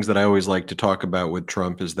the things that I always like to talk about with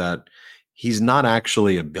Trump is that he's not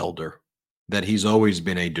actually a builder, that he's always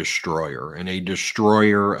been a destroyer, and a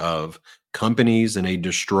destroyer of companies and a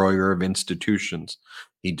destroyer of institutions.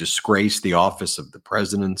 He disgraced the office of the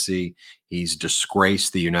presidency. He's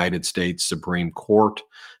disgraced the United States Supreme Court.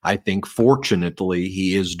 I think, fortunately,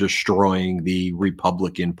 he is destroying the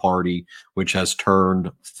Republican Party, which has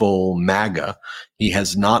turned full MAGA. He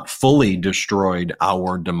has not fully destroyed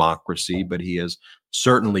our democracy, but he has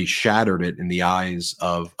certainly shattered it in the eyes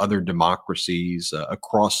of other democracies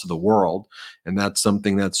across the world. And that's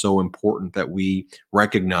something that's so important that we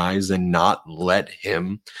recognize and not let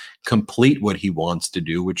him complete what he wants to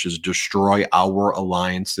do, which is destroy our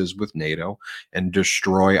alliances with NATO and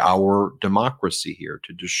destroy our democracy here,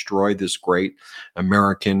 to destroy this great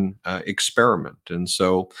American experiment. And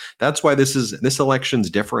so that's why this election's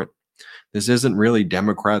different. This isn't really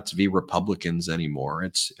Democrats v. Republicans anymore.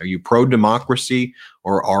 Are you pro-democracy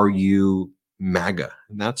or are you MAGA.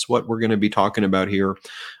 And that's what we're going to be talking about here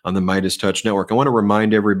on the MeidasTouch Network. I want to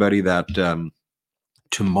remind everybody that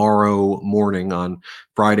tomorrow morning, on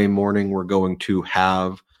Friday morning, we're going to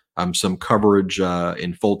have some coverage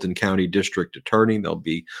in Fulton County District Attorney. There'll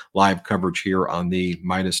be live coverage here on the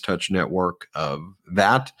MeidasTouch Network of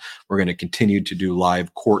that. We're going to continue to do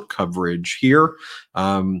live court coverage here.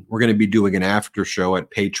 We're going to be doing an after show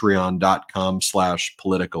at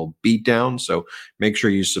patreon.com/political beatdown. So make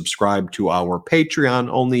sure you subscribe to our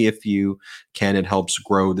Patreon only if you can. It helps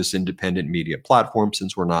grow this independent media platform,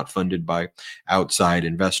 since we're not funded by outside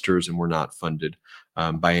investors and we're not funded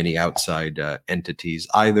by any outside entities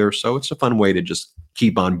either. So it's a fun way to just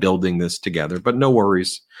keep on building this together, but no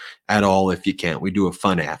worries at all if you can't. We do a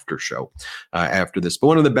fun after show after this. But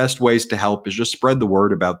one of the best ways to help is just spread the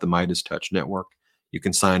word about the MeidasTouch Network. You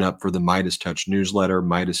can sign up for the MeidasTouch newsletter,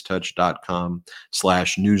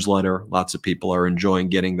 MeidasTouch.com/newsletter. Lots of people are enjoying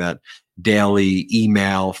getting that daily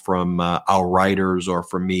email from our writers, or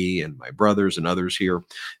from me and my brothers and others here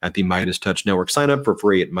at the MeidasTouch Network. Sign up for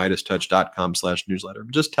free at MeidasTouch.com/newsletter.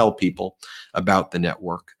 Just tell people about the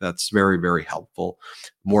network. That's very, very helpful.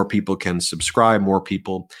 More people can subscribe. More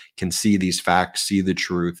people can see these facts, see the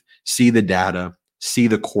truth, see the data, see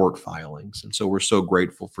the court filings. And so we're so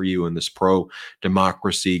grateful for you in this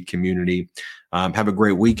pro-democracy community. Have a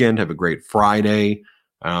great weekend. Have a great Friday.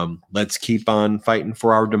 Let's keep on fighting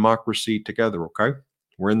for our democracy together, okay?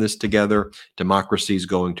 We're in this together. Democracy is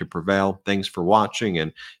going to prevail. Thanks for watching,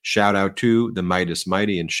 and shout out to the Meidas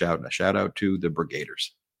Mighty, and shout out to the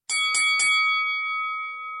Brigaders.